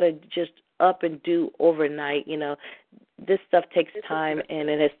you're gonna just up and do overnight. This stuff takes time, and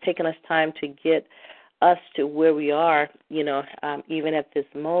it has taken us time to get us to where we are. Even at this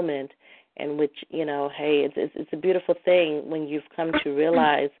moment, in which hey, it's a beautiful thing when you've come to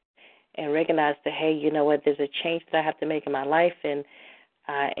realize and recognize that, hey, you know what, there's a change that I have to make in my life, and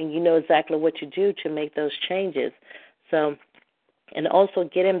you know exactly what to do to make those changes. So, and also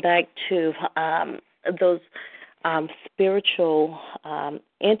getting back to those spiritual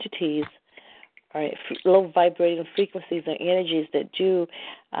entities, or low vibrating frequencies or energies that do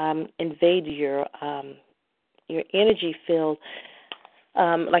invade your energy field.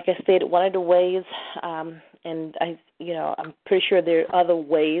 Like I said, one of the ways, and I'm pretty sure there are other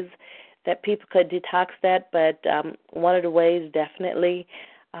ways that people could detox that, but one of the ways definitely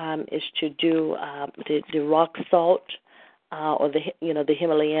is to do the rock salt or the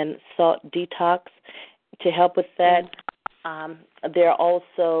Himalayan salt detox to help with that. There are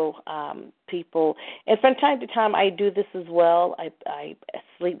also people, and from time to time I do this as well. I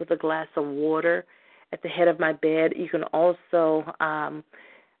sleep with a glass of water at the head of my bed. You can also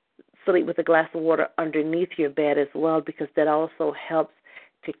sleep with a glass of water underneath your bed as well, because that also helps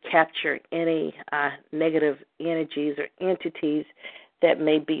to capture any negative energies or entities that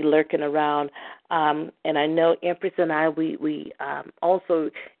may be lurking around. And I know Empress and I, we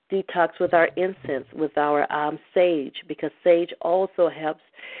also detox with our incense, with our sage, because sage also helps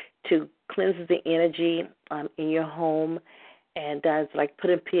to cleanse the energy in your home, and it's like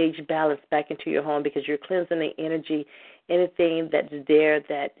putting pH balance back into your home, because you're cleansing the energy. Anything that's there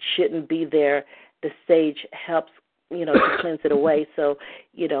that shouldn't be there, the sage helps, to cleanse it away. So,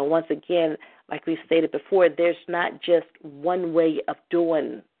 once again, like we stated before, there's not just one way of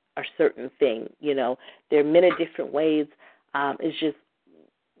doing a certain thing. There are many different ways. It's just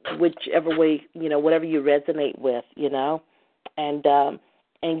whichever way, whatever you resonate with, and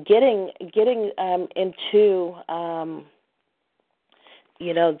getting into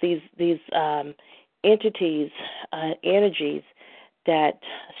these entities, energies that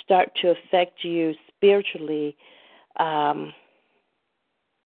start to affect you spiritually.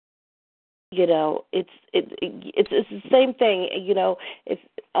 It's the same thing. It's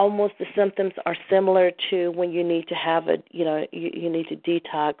almost, the symptoms are similar to when you need to have you need to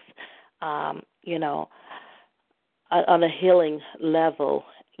detox, on a healing level.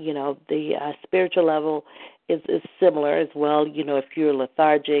 The spiritual level is similar as well. If you're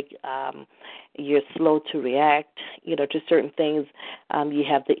lethargic, you're slow to react, to certain things. You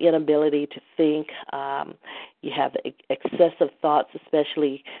have the inability to think. You have excessive thoughts,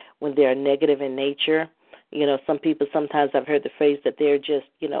 especially when they're negative in nature. Some people, sometimes I've heard the phrase that they're just,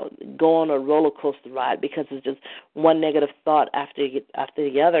 go on a roller coaster ride, because it's just one negative thought after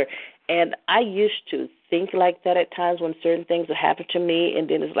the other. And I used to think like that at times when certain things would happen to me, and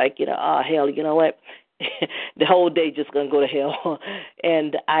then it's like, oh, hell, you know what? The whole day just going to go to hell.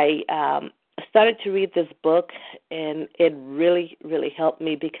 And I started to read this book, and it really, really helped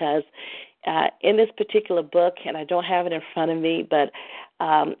me, because in this particular book, and I don't have it in front of me, but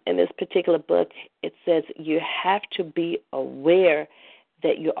in this particular book, it says you have to be aware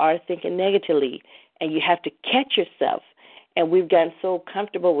that you are thinking negatively, and you have to catch yourself. And we've gotten so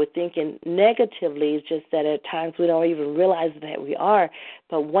comfortable with thinking negatively, it's just that at times we don't even realize that we are.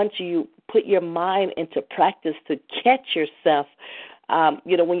 But once you put your mind into practice to catch yourself,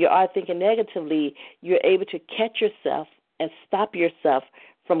 when you are thinking negatively, you're able to catch yourself and stop yourself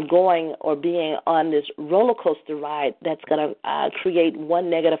from going or being on this roller coaster ride that's going to create one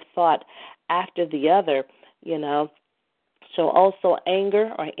negative thought after the other, So also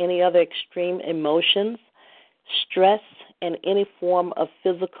anger or any other extreme emotions, stress, and any form of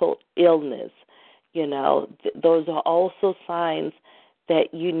physical illness, those are also signs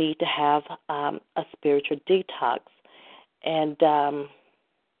that you need to have a spiritual detox. And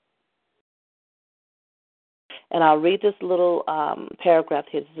I'll read this little paragraph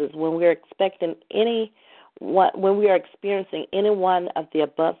here. It says, when we are experiencing any one of the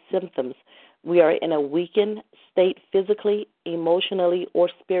above symptoms, we are in a weakened state physically, emotionally, or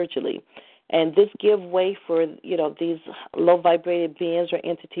spiritually. And this give way for, these low-vibrated beings or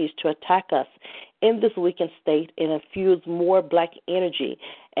entities to attack us in this weakened state and infuse more black energy.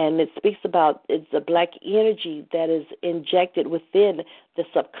 And it speaks about it's a black energy that is injected within the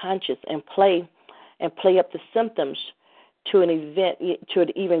subconscious and play up the symptoms to an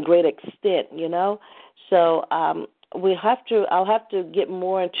even greater extent, So I'll have to get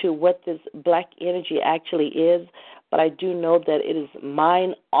more into what this black energy actually is, but I do know that it is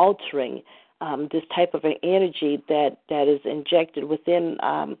mind altering, this type of an energy that is injected within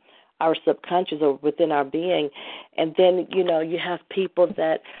our subconscious or within our being. And then, you have people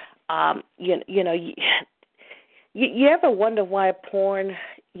that, you ever wonder why porn,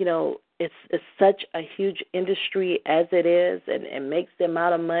 it's such a huge industry as it is and makes the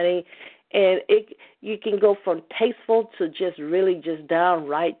amount of money. And you can go from tasteful to just really just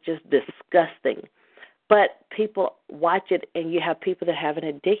downright just disgusting. But people watch it, and you have people that have an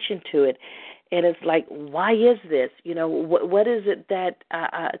addiction to it. And it's like, why is this? What is it that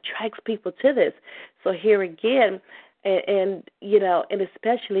attracts people to this? So here again, and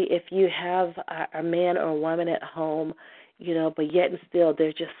especially if you have a man or a woman at home, but yet and still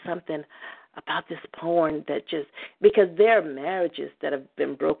there's just something about this porn that just, because there are marriages that have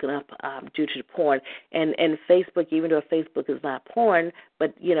been broken up due to the porn. And Facebook, even though Facebook is not porn,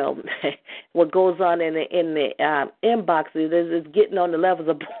 but, what goes on in the inboxes is getting on the levels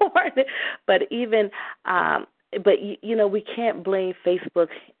of porn. But even, we can't blame Facebook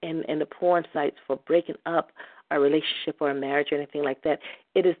and the porn sites for breaking up a relationship or a marriage or anything like that.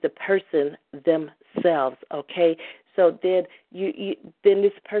 It is the person themselves, okay? So then then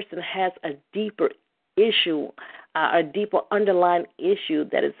this person has a deeper issue, a deeper underlying issue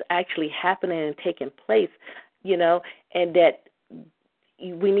that is actually happening and taking place, and that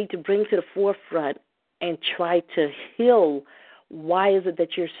we need to bring to the forefront and try to heal. Why is it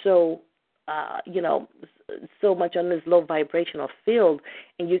that you're so, so much on this low vibrational field,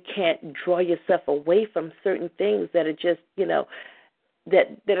 and you can't draw yourself away from certain things that are just,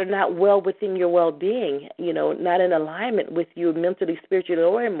 that are not well within your well-being, not in alignment with you mentally, spiritually,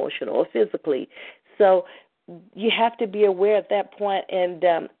 or emotional or physically. So you have to be aware at that point,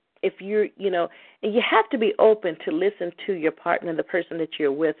 and if you're, and you have to be open to listen to your partner, the person that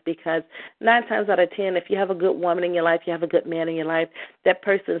you're with, because 9 times out of 10, if you have a good woman in your life, you have a good man in your life, that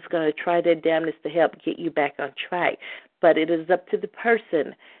person is going to try their damnedest to help get you back on track. But it is up to the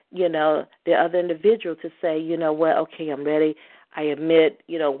person, the other individual to say, okay, I'm ready. I admit,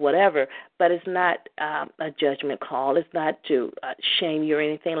 whatever, but it's not a judgment call. It's not to shame you or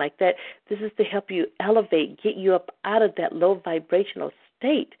anything like that. This is to help you elevate, get you up out of that low vibrational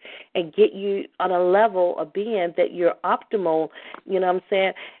state and get you on a level of being that you're optimal, you know what I'm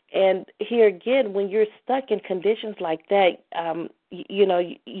saying? And here again, when you're stuck in conditions like that, you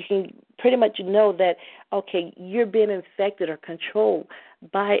can pretty much know that, okay, you're being infected or controlled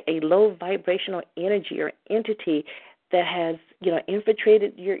by a low vibrational energy or entity that has,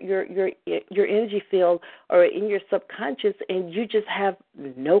 infiltrated your energy field or in your subconscious, and you just have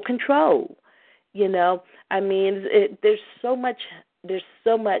no control. There's so much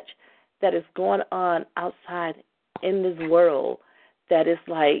that is going on outside in this world that is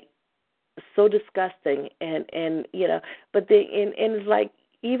like so disgusting, and but it's like,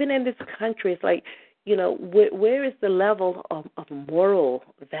 even in this country, it's like, where is the level of moral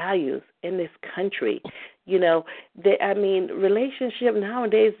values in this country? Relationship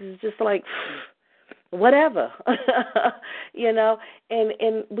nowadays is just like whatever,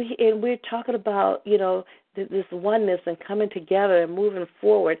 and we're talking about, this oneness and coming together and moving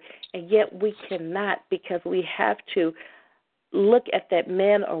forward, and yet we cannot, because we have to look at that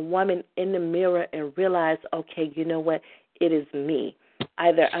man or woman in the mirror and realize, okay, you know what, it is me.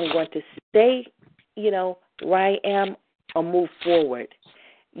 Either I'm going to stay, where I am, or move forward,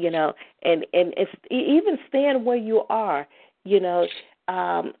 and it's, even staying where you are, you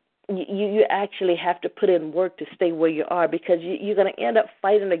actually have to put in work to stay where you are, because you're going to end up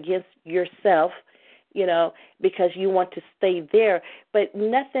fighting against yourself, because you want to stay there, but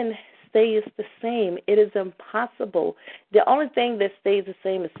nothing stays the same. It is impossible. The only thing that stays the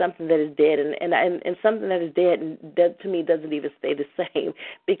same is something that is dead, and something that is dead, that to me doesn't even stay the same,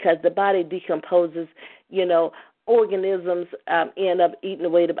 because the body decomposes, organisms end up eating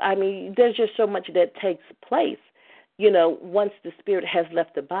away. There's just so much that takes place. Once the spirit has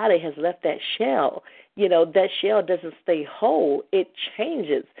left the body, has left that shell, that shell doesn't stay whole. It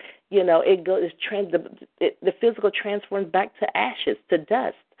changes. It goes, the physical transforms back to ashes, to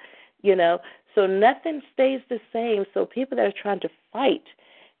dust. So nothing stays the same. So people that are trying to fight,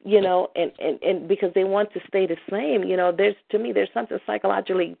 and because they want to stay the same, there's something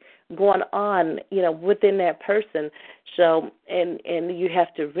psychologically going on, within that person. So, and you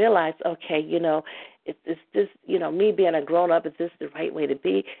have to realize, okay, is this, me being a grown up, is this the right way to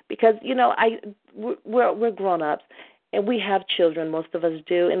be? Because, we're grown ups and we have children, most of us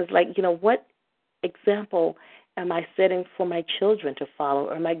do, and it's like, what example am I setting for my children to follow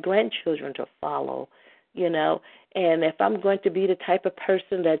or my grandchildren to follow? And if I'm going to be the type of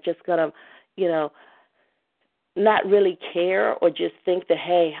person that's just going to, not really care or just think that,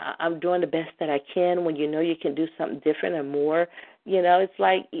 hey, I'm doing the best that I can when you can do something different and more, it's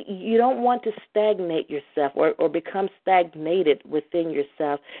like you don't want to stagnate yourself or become stagnated within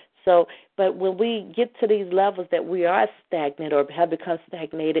yourself. So, but when we get to these levels that we are stagnant or have become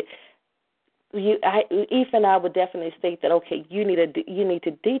stagnated, Eve and I would definitely state that, okay, you need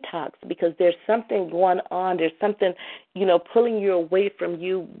to detox because there's something going on. There's something, pulling you away from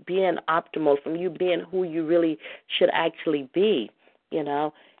you being optimal, from you being who you really should actually be, and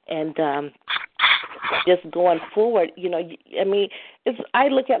just going forward, I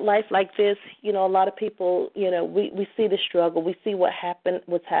look at life like this. A lot of people, we see the struggle, we see what's happening,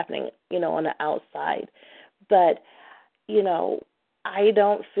 on the outside, but, I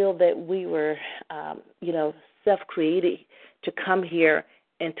don't feel that we were, self-created to come here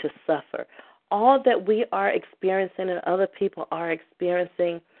and to suffer. All that we are experiencing and other people are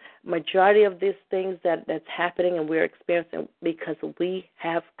experiencing, majority of these things that's happening and we're experiencing because we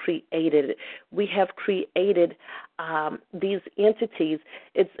have created it. We have created these entities.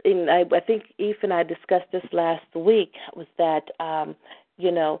 I think Eve and I discussed this last week, was that,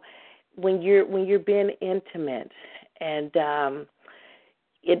 when you're being intimate and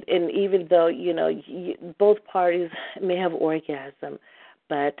and even though, both parties may have orgasm,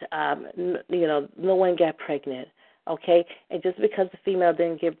 but, no one got pregnant, okay? And just because the female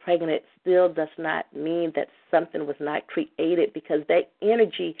didn't get pregnant, it still does not mean that something was not created because that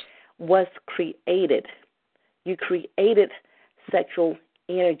energy was created. You created sexual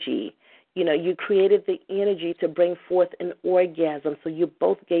energy. You created the energy to bring forth an orgasm. So you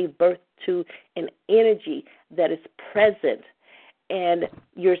both gave birth to an energy that is present. And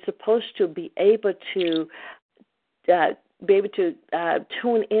you're supposed to be able to tune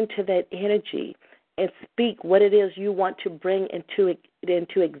into that energy and speak what it is you want to bring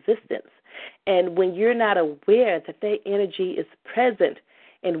into existence. And when you're not aware that that energy is present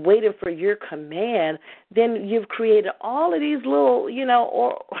and waiting for your command, then you've created all of these little,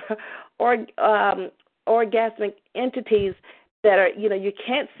 orgasmic entities that are, you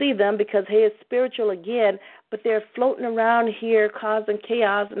can't see them because, hey, it's spiritual again, but they're floating around here causing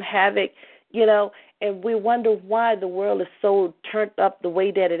chaos and havoc, and we wonder why the world is so turned up the way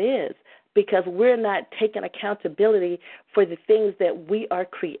that it is, because we're not taking accountability for the things that we are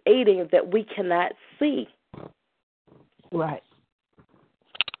creating that we cannot see. Right.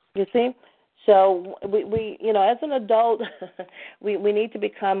 You see? So we as an adult, we need to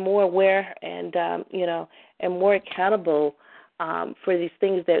become more aware and, and more accountable for these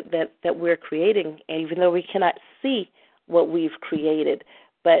things that we're creating, and even though we cannot see what we've created,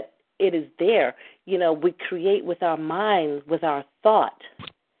 but it is there. We create with our mind, with our thought.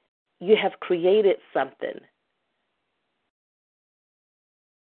 You have created something.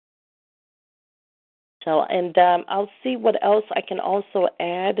 So, and I'll see what else I can also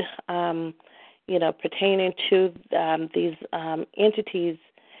add, pertaining to these entities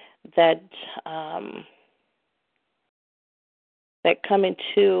that come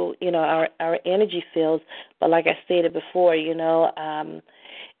into, our energy fields. But like I stated before,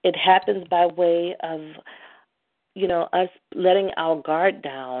 it happens by way of, us letting our guard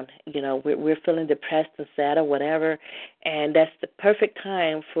down. We're feeling depressed and sad or whatever, and that's the perfect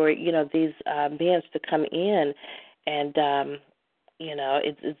time for, these beings to come in. And,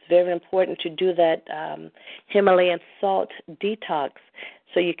 it's very important to do that Himalayan salt detox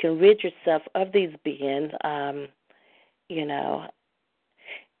so you can rid yourself of these beings. And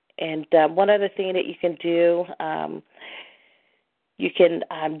one other thing that you can do, you can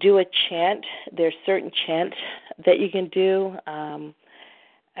do a chant. There's certain chants that you can do.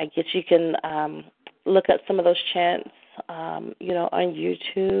 I guess you can look up some of those chants, on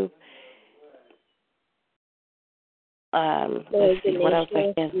YouTube. Let's see what else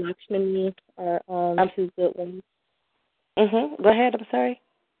I can. Lakshmani are two good ones. Go ahead. I'm sorry.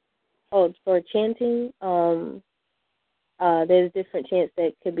 Oh, for chanting, there's different chants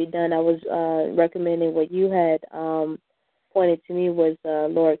that could be done. I was recommending what you had pointed to me was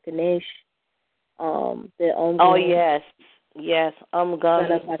Lord Ganesh. Oh, yes.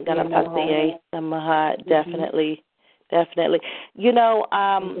 Ganapati Namaha, definitely. Definitely. And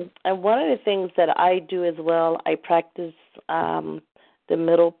one of the things that I do as well, I practice the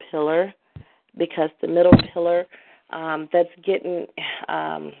middle pillar, because the middle pillar that's getting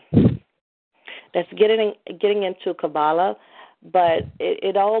into Kabbalah, but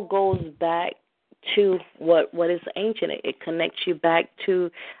it all goes back to what is ancient. It connects you back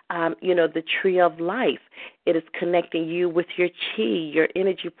to the tree of life. It is connecting you with your chi, your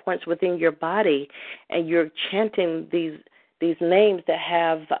energy points within your body, and you're chanting these names that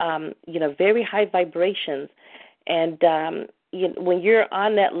have very high vibrations. And when you're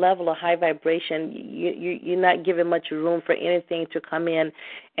on that level of high vibration, you're not giving much room for anything to come in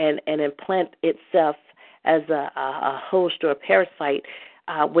and implant itself as a host or a parasite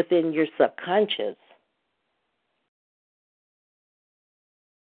within your subconscious.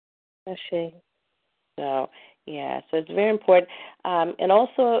 Ashe. So it's very important. And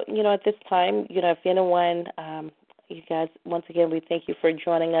also, at this time, if anyone, you guys, once again, we thank you for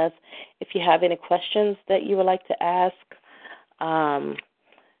joining us. If you have any questions that you would like to ask,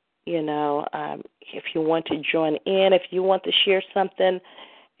 if you want to join in, if you want to share something,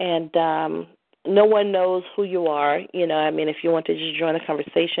 and no one knows who you are, if you want to just join the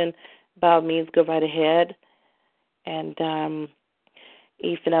conversation, by all means, go right ahead. And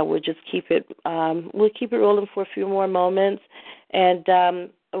Eve and I will just keep it rolling for a few more moments. And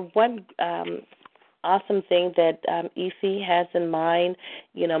one awesome thing that Ife has in mind,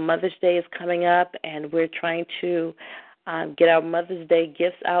 Mother's Day is coming up, and we're trying to get our Mother's Day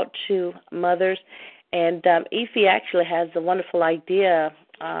gifts out to mothers. And Ife actually has a wonderful idea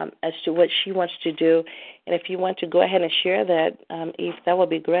as to what she wants to do. And if you want to go ahead and share that, Eve, that would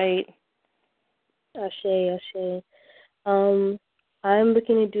be great. Ashe. I'm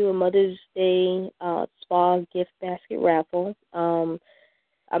looking to do a Mother's Day spa gift basket raffle. I'm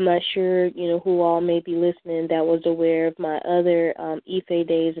not sure, who all may be listening that was aware of my other Ife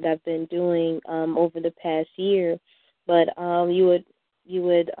days that I've been doing over the past year. But you would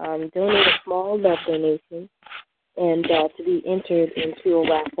donate a small love donation, and to be entered into a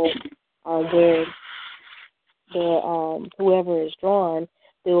raffle where whoever is drawn,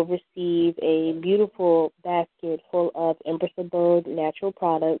 they will receive a beautiful basket full of Empress Abode natural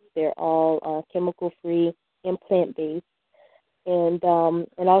products. They're all chemical-free and plant-based, and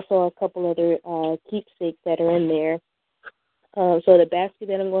also a couple other keepsakes that are in there. So the basket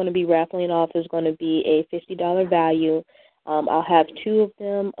that I'm going to be raffling off is going to be a $50 value. I'll have 2 of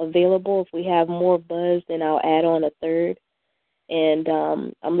them available. If we have more buzz, then I'll add on a third. And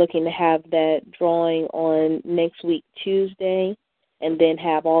I'm looking to have that drawing on next week, Tuesday, and then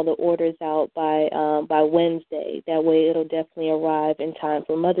have all the orders out by Wednesday. That way it'll definitely arrive in time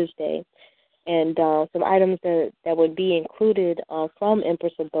for Mother's Day. And some items that would be included from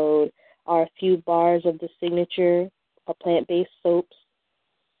Empress Abode are a few bars of the signature plant-based soaps,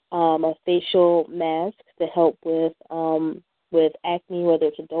 a facial mask to help with acne, whether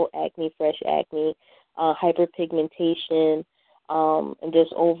it's adult acne, fresh acne, hyperpigmentation, and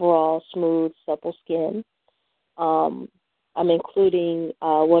just overall smooth, supple skin. I'm including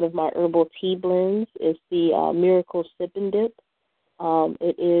one of my herbal tea blends. It's the Miracle Sip and Dip.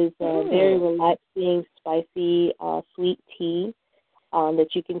 It is a very relaxing, spicy, sweet tea that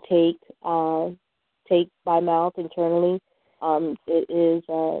you can take by mouth internally. It is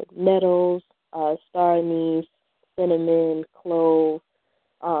nettles, star anise, cinnamon, clove,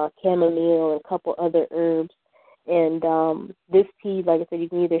 chamomile, and a couple other herbs. And this tea, like I said, you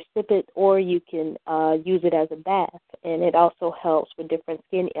can either sip it or you can use it as a bath. And it also helps with different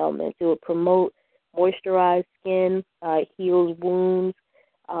skin ailments. It will promote moisturized skin, heals wounds,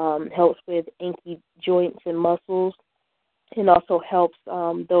 helps with achy joints and muscles, and also helps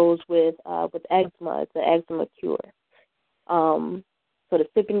those with eczema. It's an eczema cure. So the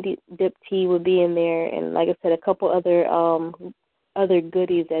sip and dip tea would be in there, and like I said, a couple other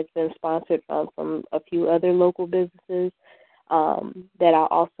goodies that's been sponsored from a few other local businesses that I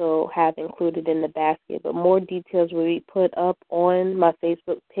also have included in the basket. But more details will be put up on my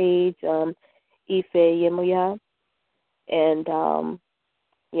Facebook page, Ife Yemuya, and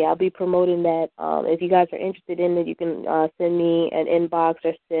I'll be promoting that. If you guys are interested in it, you can send me an inbox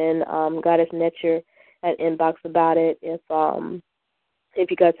or send Goddess Nature an inbox about it. If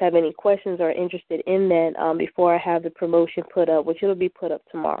you guys have any questions or are interested in that, before I have the promotion put up, which it'll be put up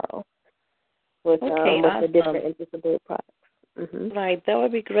tomorrow with awesome. the different invisible products. Mm-hmm. Right, that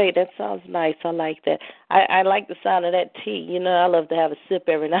would be great. That sounds nice. I like that. I like the sound of that tea. I love to have a sip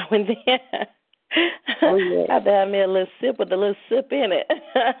every now and then. Oh, yeah. I have to have me a little sip with a little sip in it.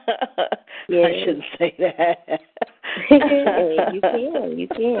 Yeah. I shouldn't say that. You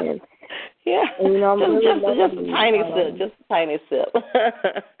can. Yeah, And, just a tiny sip, just a tiny sip.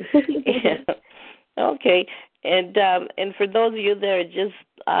 Yeah. Okay, and for those of you that are just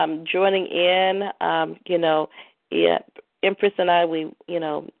joining in, yeah, Empress and I, we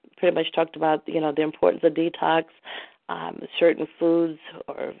pretty much talked about the importance of detox, certain foods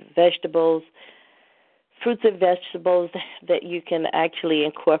or vegetables, fruits and vegetables that you can actually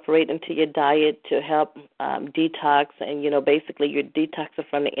incorporate into your diet to help detox, and basically you're detoxing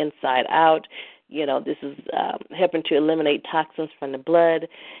from the inside out. This is helping to eliminate toxins from the blood,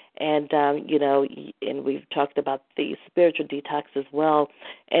 and and we've talked about the spiritual detox as well.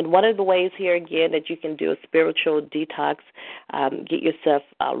 And one of the ways here again that you can do a spiritual detox, get yourself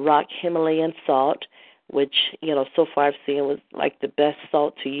rock Himalayan salt, which so far I've seen was like the best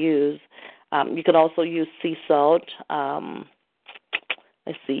salt to use. You can also use sea salt.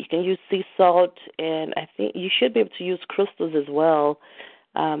 Let's see, you can use sea salt, and I think you should be able to use crystals as well.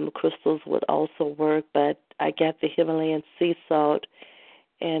 Crystals would also work, but I got the Himalayan sea salt.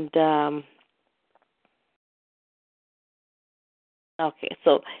 And, okay,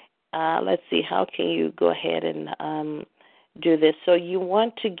 so let's see, how can you go ahead and do this? So you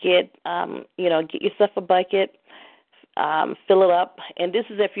want to get yourself a bucket, fill it up, and this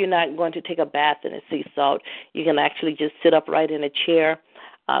is if you're not going to take a bath in the sea salt. You can actually just sit upright in a chair,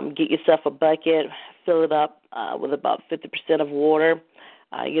 get yourself a bucket, fill it up with about 50% of water,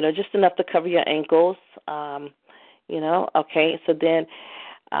 just enough to cover your ankles, okay. So then,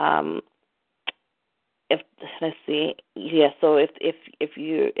 so if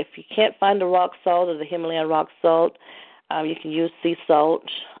you can't find the rock salt or the Himalayan rock salt, you can use sea salt,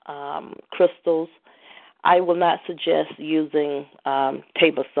 crystals. I will not suggest using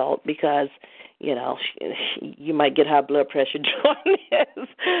table salt because, you might get high blood pressure doing this.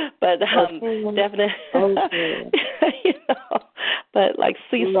 But definitely, but like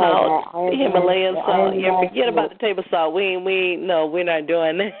sea salt, Himalayan salt, forget about the table salt. We're not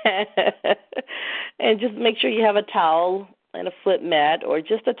doing that. And just make sure you have a towel and a foot mat, or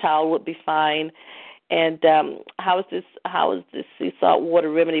just a towel would be fine. And how is this sea salt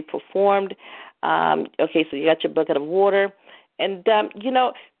water remedy performed? Okay, so you got your bucket of water, and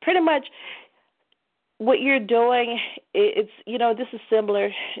pretty much what you're doing, it's this is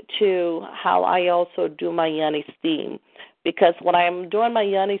similar to how I also do my yoni steam, because when I'm doing my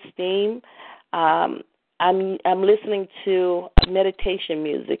yoni steam, I'm listening to meditation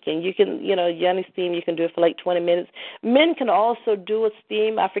music, and you can yoni steam, you can do it for like 20 minutes. Men can also do a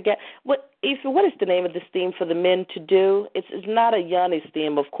steam. I forget what is the name of the steam for the men to do. It's not a yoni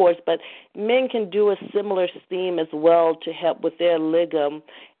steam, of course, but men can do a similar steam as well to help with their ligum.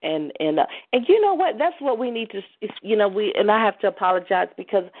 And you know what? That's what we need to. And I have to apologize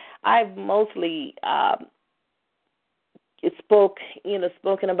because I've mostly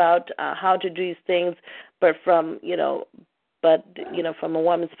spoken about how to do these things, but from from a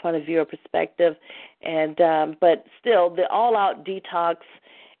woman's point of view or perspective, and but still the all-out detox,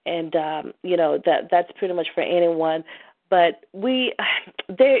 and that's pretty much for anyone. But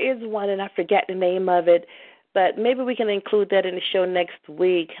there is one, and I forget the name of it, but maybe we can include that in the show next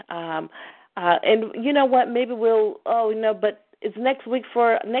week. And you know what? Maybe we'll. Oh no, but it's next week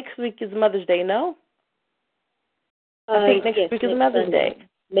is Mother's Day. No. I think next week is Mother's Day.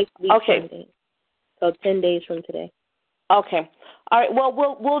 Next week, okay. Sunday. So 10 days from today. Okay. All right. Well,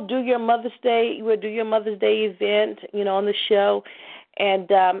 we'll do your Mother's Day. We'll do your Mother's Day event, on the show, and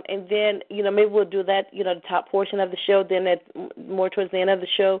then maybe we'll do that. The top portion of the show. Then more towards the end of the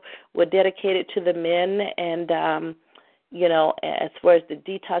show, we'll dedicate it to the men, and as far as the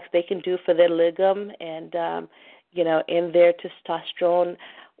detox they can do for their ligum, and in their testosterone.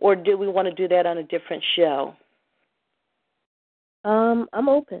 Or do we want to do that on a different show? I'm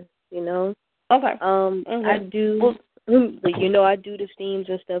open, Okay. I do, I do the steams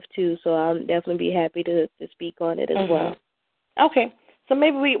and stuff too, so I'll definitely be happy to speak on it as well. Okay. So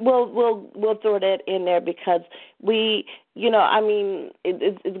maybe we'll throw that in there because it's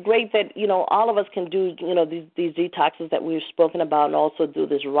great that, all of us can do, these detoxes that we've spoken about, and also do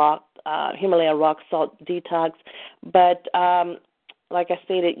this Himalayan rock salt detox. But, like I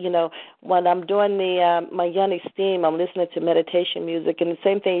stated, when I'm doing my yoni steam, I'm listening to meditation music, and the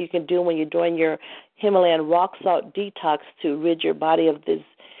same thing you can do when you're doing your Himalayan rock salt detox to rid your body of this,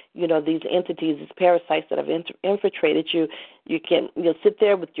 these entities, these parasites that have infiltrated you. You'll sit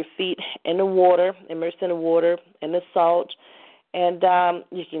there with your feet in the water, immersed in the water and the salt, and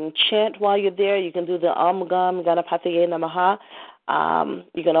you can chant while you're there. You can do the Om Gam Ganapataye Namaha.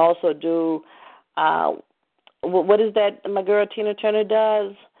 You can also do what is that my girl Tina Turner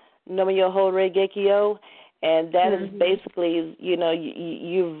does? Nomi Yoho Re Gekio. And that is basically,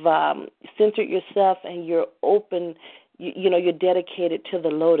 you've centered yourself and you're open. You're dedicated to the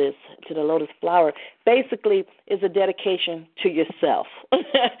lotus flower. Basically, it's a dedication to yourself.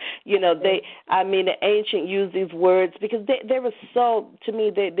 The ancient used these words because they were so, to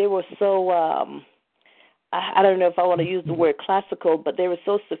me, they were so, I don't know if I want to use the word classical, but they were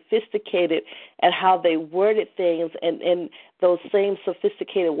so sophisticated at how they worded things, and those same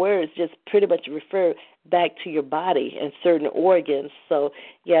sophisticated words just pretty much refer back to your body and certain organs. So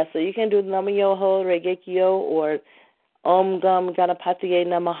you can do Namayoho, Regekyo, or Om Gam Ganapatiye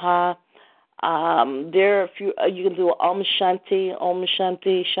Namaha. There are a few, you can do Om Shanti,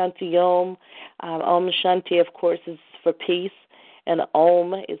 Shanti Om. Om Shanti, of course, is for peace. And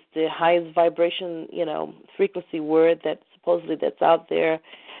Om is the highest vibration, frequency word that supposedly that's out there.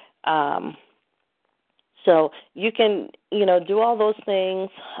 So you can, do all those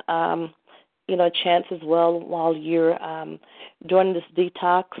things, chant as well while you're doing this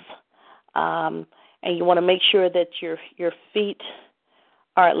detox. And you want to make sure that your feet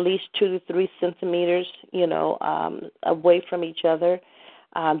are at least 2 to 3 centimeters, away from each other.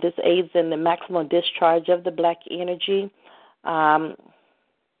 This aids in the maximum discharge of the black energy. And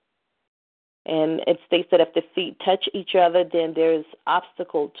it states that if the feet touch each other, then there's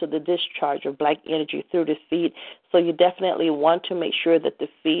obstacle to the discharge of black energy through the feet. So you definitely want to make sure that the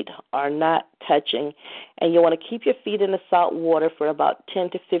feet are not touching. And you want to keep your feet in the salt water for about 10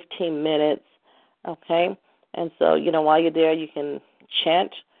 to 15 minutes, okay? And so, while you're there, you can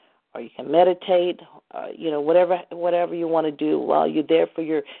chant or you can meditate, whatever you want to do while you're there for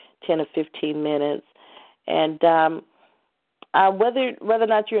your 10 to 15 minutes. And whether or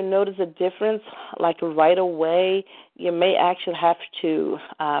not you notice a difference, like right away, you may actually have to,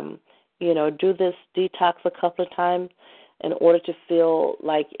 do this detox a couple of times in order to feel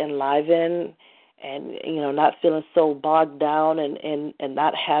like enlivened and, not feeling so bogged down and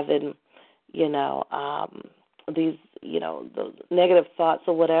not having, these, those negative thoughts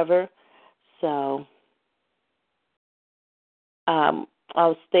or whatever. So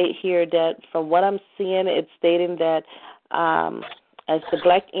I'll state here that from what I'm seeing, it's stating that as the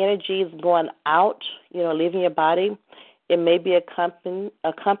black energy is going out, leaving your body, it may be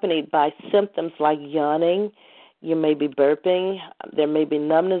accompanied by symptoms like yawning. You may be burping. There may be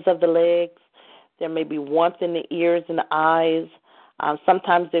numbness of the legs. There may be warmth in the ears and the eyes.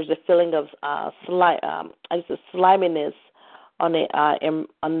 Sometimes there's a feeling of sliminess on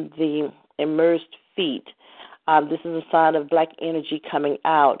the immersed feet. This is a sign of black energy coming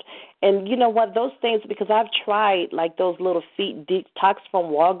out. And you know what, those things, because I've tried like those little feet detox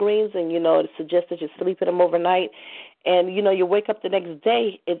from Walgreens, and it suggests that you sleep in them overnight, and you wake up the next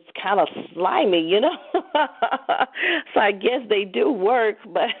day, it's kind of slimy, So I guess they do work,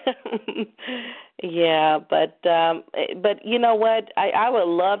 but yeah, but you know what, I would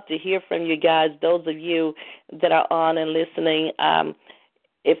love to hear from you guys, those of you that are on and listening.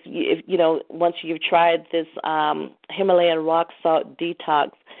 If once you've tried this Himalayan rock salt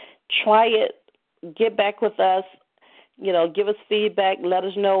detox, try it, get back with us, give us feedback, let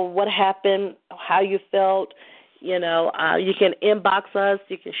us know what happened, how you felt. You can inbox us,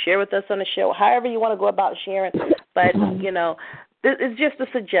 you can share with us on the show, however you want to go about sharing. But, it's just a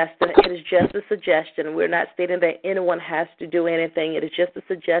suggestion. It is just a suggestion. We're not stating that anyone has to do anything. It is just a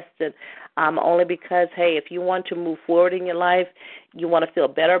suggestion, only because, hey, if you want to move forward in your life, you want to feel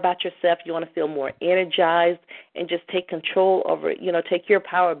better about yourself, you want to feel more energized, and just take control over, take your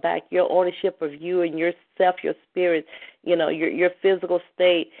power back, your ownership of you and yourself, your spirit, your physical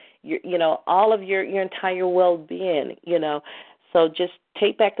state, all of your entire well-being, So just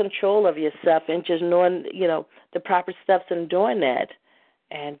take back control of yourself and just knowing, the proper steps in doing that.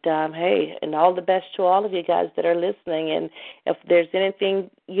 And, hey, and all the best to all of you guys that are listening. And if there's anything,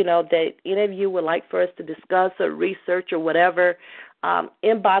 that any of you would like for us to discuss or research or whatever,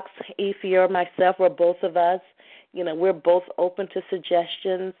 inbox Efi or myself or both of us. We're both open to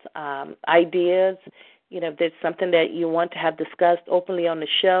suggestions, ideas. If there's something that you want to have discussed openly on the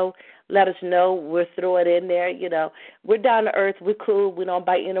show, let us know. We'll throw it in there. We're down to earth. We're cool. We don't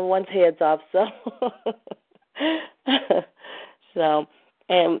bite anyone's heads off. So,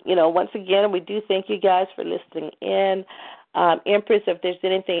 and, once again, we do thank you guys for listening in. Empress, if there's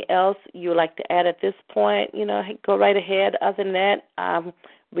anything else you would like to add at this point, go right ahead. Other than that,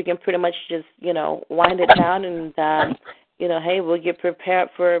 we can pretty much just, wind it down and, hey, we'll get prepared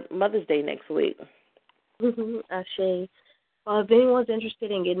for Mother's Day next week. Ashe. If anyone's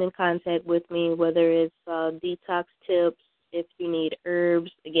interested in getting in contact with me, whether it's detox tips, if you need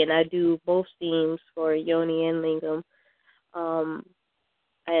herbs, again, I do both steams for yoni and lingam.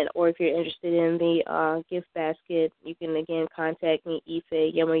 or if you're interested in the gift basket, you can, again, contact me,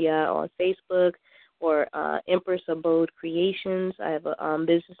 Ife Yamaya, on Facebook, or Empress Abode Creations. I have a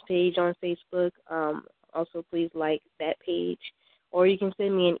business page on Facebook. Also, please like that page. Or you can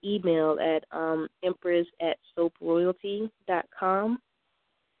send me an email at empress@soaproyalty.com.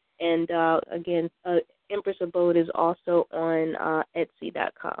 And, again, Empress Abode is also on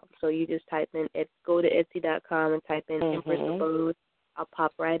Etsy.com. So you just go to Etsy.com and type in Empress Abode. I'll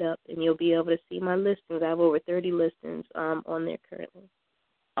pop right up, and you'll be able to see my listings. I have over 30 listings on there currently.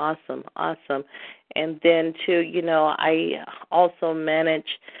 Awesome. And then, too, I also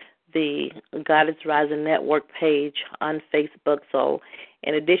manage the Goddess Rising Network page on Facebook. So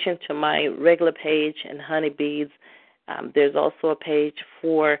in addition to my regular page and Honeybees, there's also a page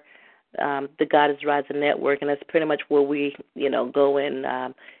for the Goddess Rising Network, and that's pretty much where we, go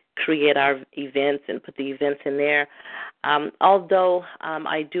and create our events and put the events in there. Although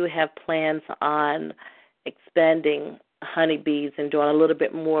I do have plans on expanding Honeybees and doing a little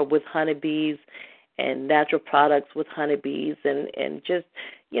bit more with Honeybees and natural products with Honeybees, and just,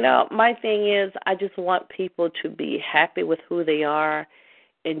 my thing is I just want people to be happy with who they are,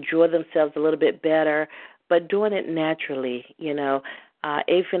 enjoy themselves a little bit better, but doing it naturally,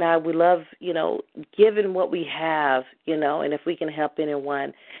 Afe and I, we love, giving what we have, and if we can help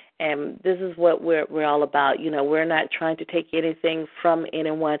anyone. And this is what we're all about. We're not trying to take anything from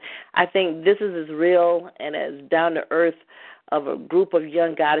anyone. I think this is as real and as down to earth of a group of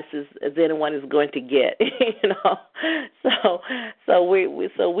young goddesses as anyone is going to get.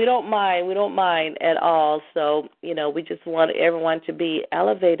 So we don't mind at all. So we just want everyone to be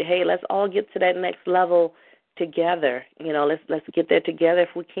elevated. Hey, let's all get to that next level together. Let's get there together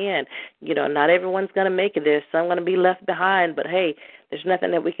if we can. Not everyone's going to make it. There's some going to be left behind, but hey, there's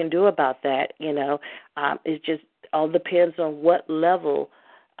nothing that we can do about that. It just all depends on what level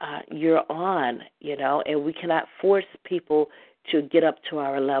you're on, and we cannot force people to get up to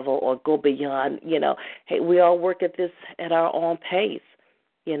our level or go beyond. Hey, we all work at this at our own pace.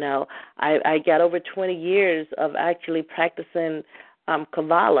 I got over 20 years of actually practicing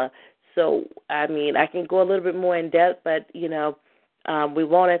Kabbalah. So, I can go a little bit more in depth, but, we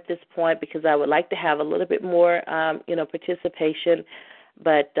won't at this point because I would like to have a little bit more, participation.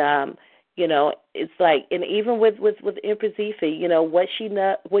 But, it's like, and even with Empress Ife, what she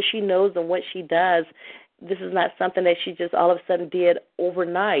knows and what she does, this is not something that she just all of a sudden did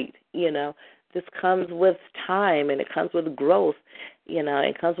overnight. This comes with time, and it comes with growth,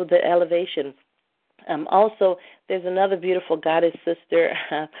 it comes with the elevation. Also, there's another beautiful goddess sister.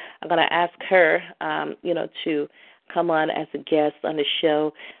 I'm going to ask her, to come on as a guest on the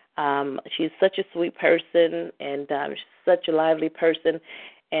show. She's such a sweet person, and she's such a lively person.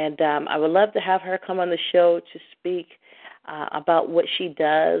 And I would love to have her come on the show to speak about what she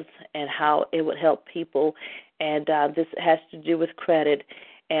does and how it would help people. And this has to do with credit.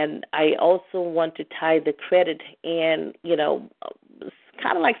 And I also want to tie the credit in,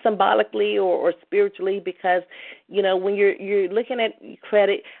 kind of like symbolically or spiritually, because when you're looking at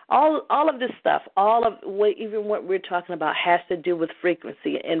credit, all of this stuff, even what we're talking about has to do with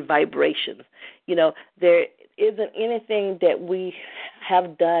frequency and vibrations. There isn't anything that we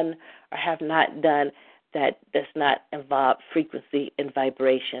have done or have not done that does not involve frequency and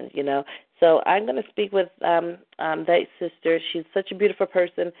vibration. So I'm going to speak with that sister. She's such a beautiful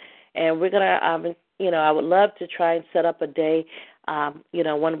person, and we're going to I would love to try and set up a day, 1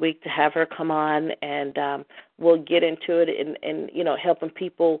 week to have her come on, and we'll get into it and helping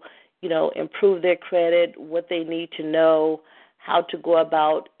people, improve their credit, what they need to know, how to go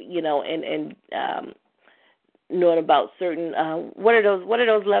about, and knowing about certain, what are those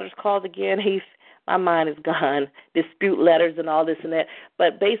letters called again? My mind is gone. Dispute letters and all this and that.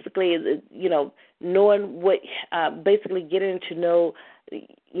 But basically, knowing what, basically getting to know,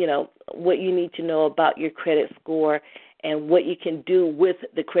 what you need to know about your credit score and what you can do with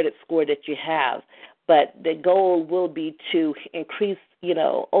the credit score that you have. But the goal will be to increase,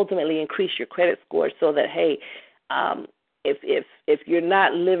 ultimately increase your credit score so that, hey, if you're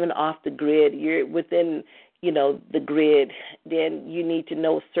not living off the grid, you're within, the grid, then you need to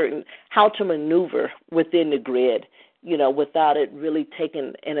know how to maneuver within the grid, without it really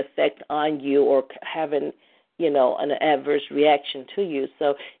taking an effect on you or having, an adverse reaction to you.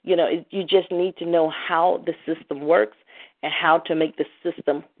 So, you just need to know how the system works and how to make the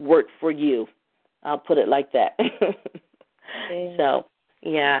system work for you. I'll put it like that. Okay. So,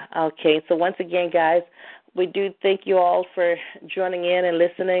 yeah, okay. So once again, guys, we do thank you all for joining in and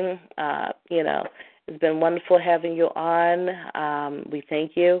listening. It's been wonderful having you on. We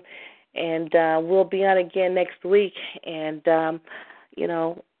thank you. And we'll be on again next week. And,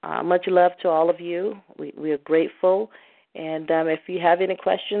 Much love to all of you. We are grateful. And if you have any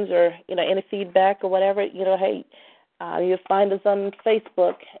questions or, any feedback or whatever, hey, you'll find us on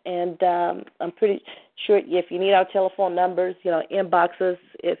Facebook. And I'm pretty sure if you need our telephone numbers, inbox us.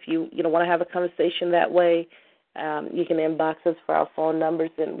 If you, want to have a conversation that way, you can inbox us for our phone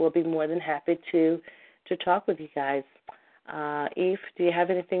numbers, and we'll be more than happy to talk with you guys. Eve, do you have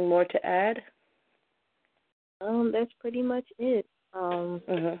anything more to add? That's pretty much it. We're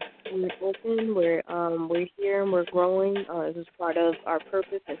open. We're here and we're growing. This is part of our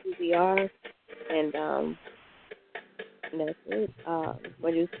purpose and who we are, and that's it. I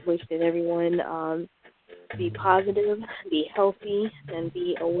just wish that everyone be positive, be healthy, and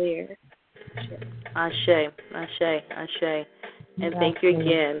be aware. Ashe. And thank you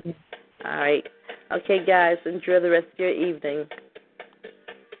again. All right. Okay, guys, enjoy the rest of your evening.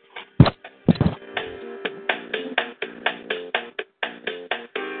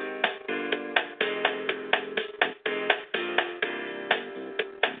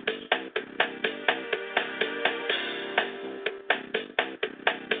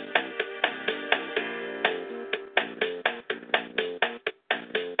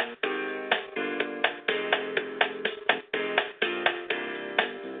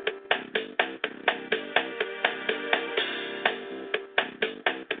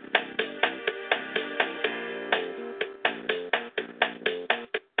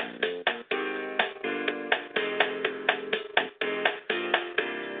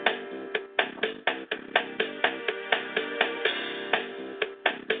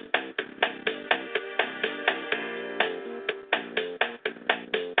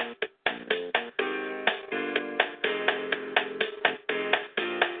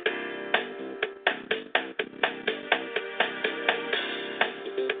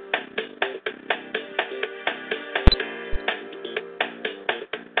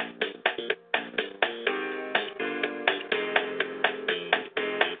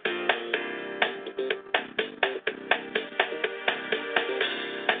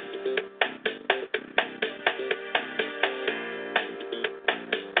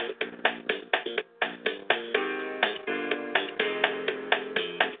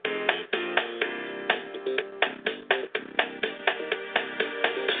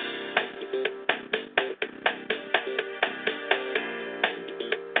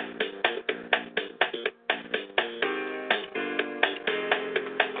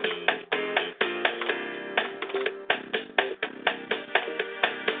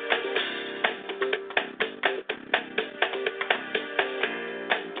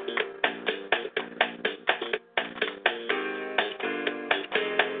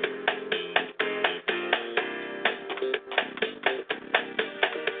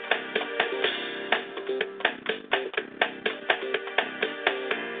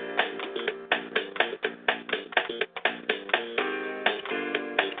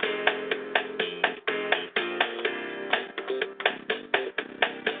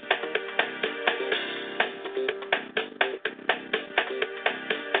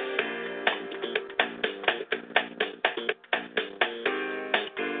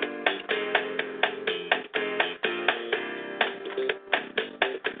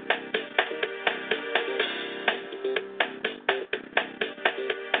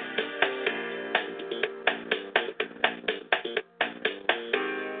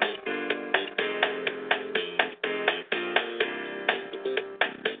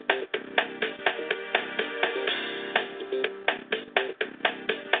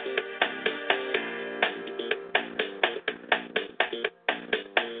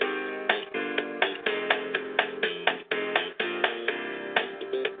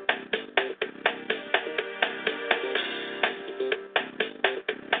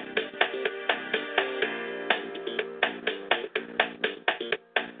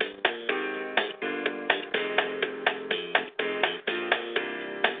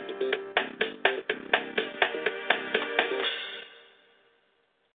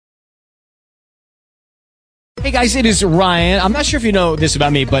 Hey guys, it is Ryan. I'm not sure if you know this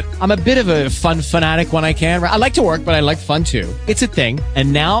about me, but I'm a bit of a fun fanatic when I can. I like to work, but I like fun too. It's a thing.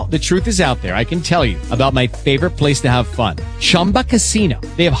 And now the truth is out there. I can tell you about my favorite place to have fun. Chumba Casino.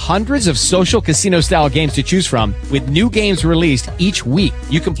 They have hundreds of social casino style games to choose from with new games released each week.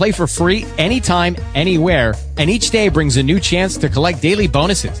 You can play for free anytime, anywhere. And each day brings a new chance to collect daily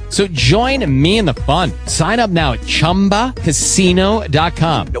bonuses. So join me in the fun. Sign up now at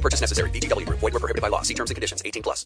ChumbaCasino.com. No purchase necessary. VGW. Void where prohibited by law. See terms and conditions. 18+.